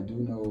I do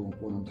know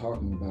what I'm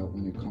talking about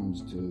when it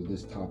comes to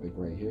this topic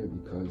right here,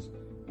 because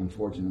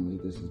unfortunately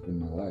this has been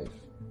my life.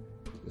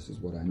 This is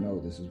what I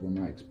know. This is where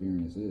my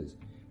experience is.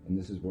 And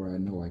this is where I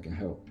know I can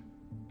help.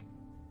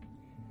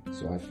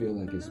 So I feel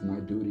like it's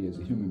my duty as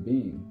a human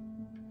being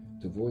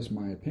to voice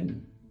my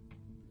opinion.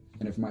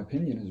 And if my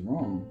opinion is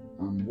wrong,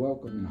 I'm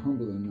welcome and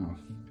humble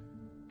enough.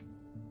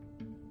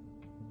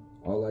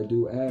 All I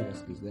do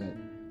ask is that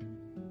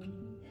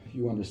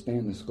you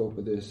understand the scope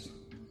of this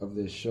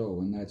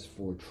show, and that's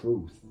for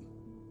truth.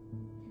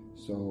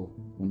 So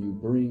when you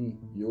bring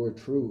your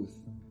truth,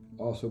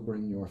 also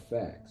bring your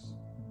facts.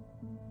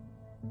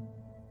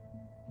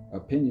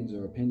 Opinions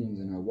are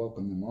opinions, and I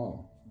welcome them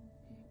all,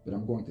 but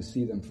I'm going to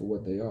see them for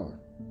what they are.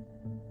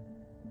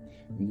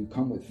 When you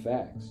come with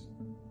facts,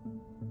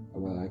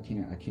 well, I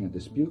can't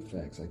dispute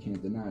facts. I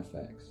can't deny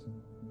facts.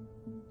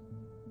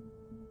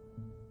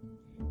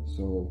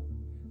 So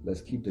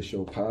let's keep the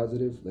show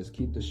positive. Let's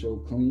keep the show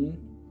clean.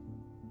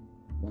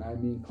 When I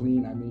mean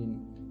clean, I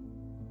mean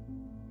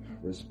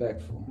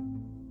respectful.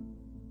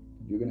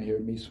 You're going to hear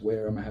me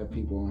swear. I'm going to have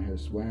people on here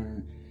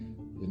swearing.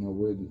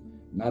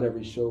 Not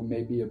every show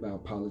may be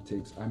about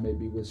politics. I may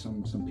be with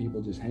some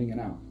people just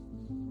hanging out.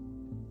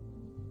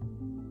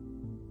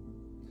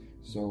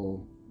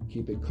 So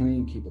keep it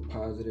clean, keep it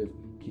positive,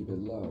 keep it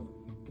love.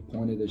 The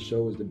point of this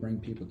show is to bring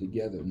people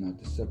together, not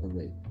to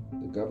separate.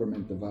 The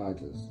government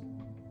divides us.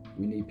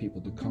 We need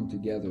people to come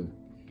together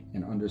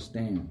and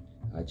understand.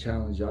 I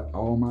challenge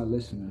all my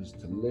listeners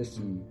to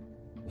listen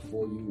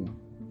before you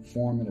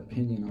form an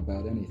opinion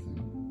about anything.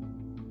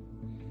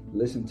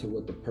 Listen to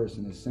what the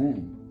person is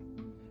saying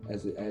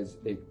as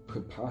it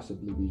could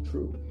possibly be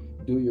true.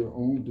 Do your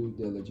own due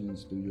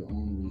diligence, do your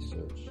own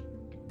research.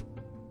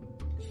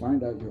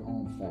 Find out your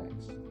own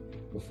facts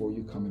before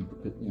you come and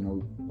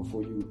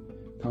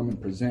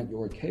present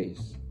your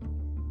case,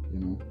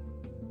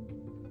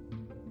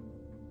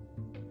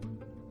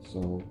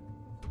 So,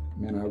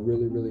 man, I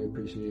really, really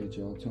appreciate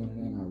y'all tuning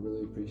in. I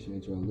really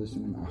appreciate y'all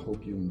listening. I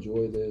hope you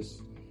enjoy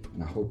this,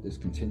 and I hope this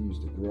continues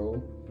to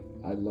grow.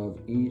 I love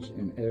each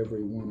and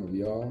every one of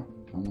y'all.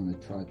 I want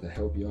to try to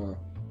help y'all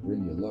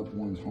bring your loved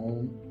ones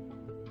home.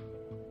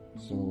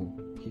 So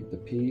keep the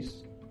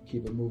peace,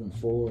 keep it moving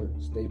forward,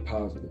 stay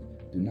positive.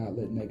 Do not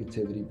let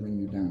negativity bring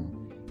you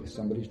down. If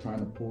somebody's trying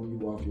to pull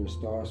you off your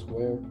star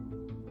square,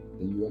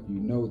 then you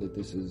know that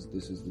this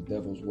is the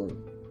devil's work.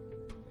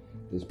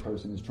 This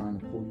person is trying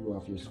to pull you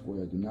off your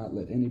square. Do not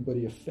let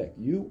anybody affect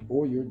you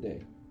or your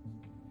day.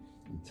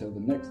 Until the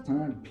next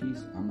time,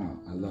 peace. I'm out.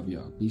 I love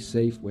y'all. Be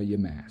safe. Wear your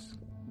mask.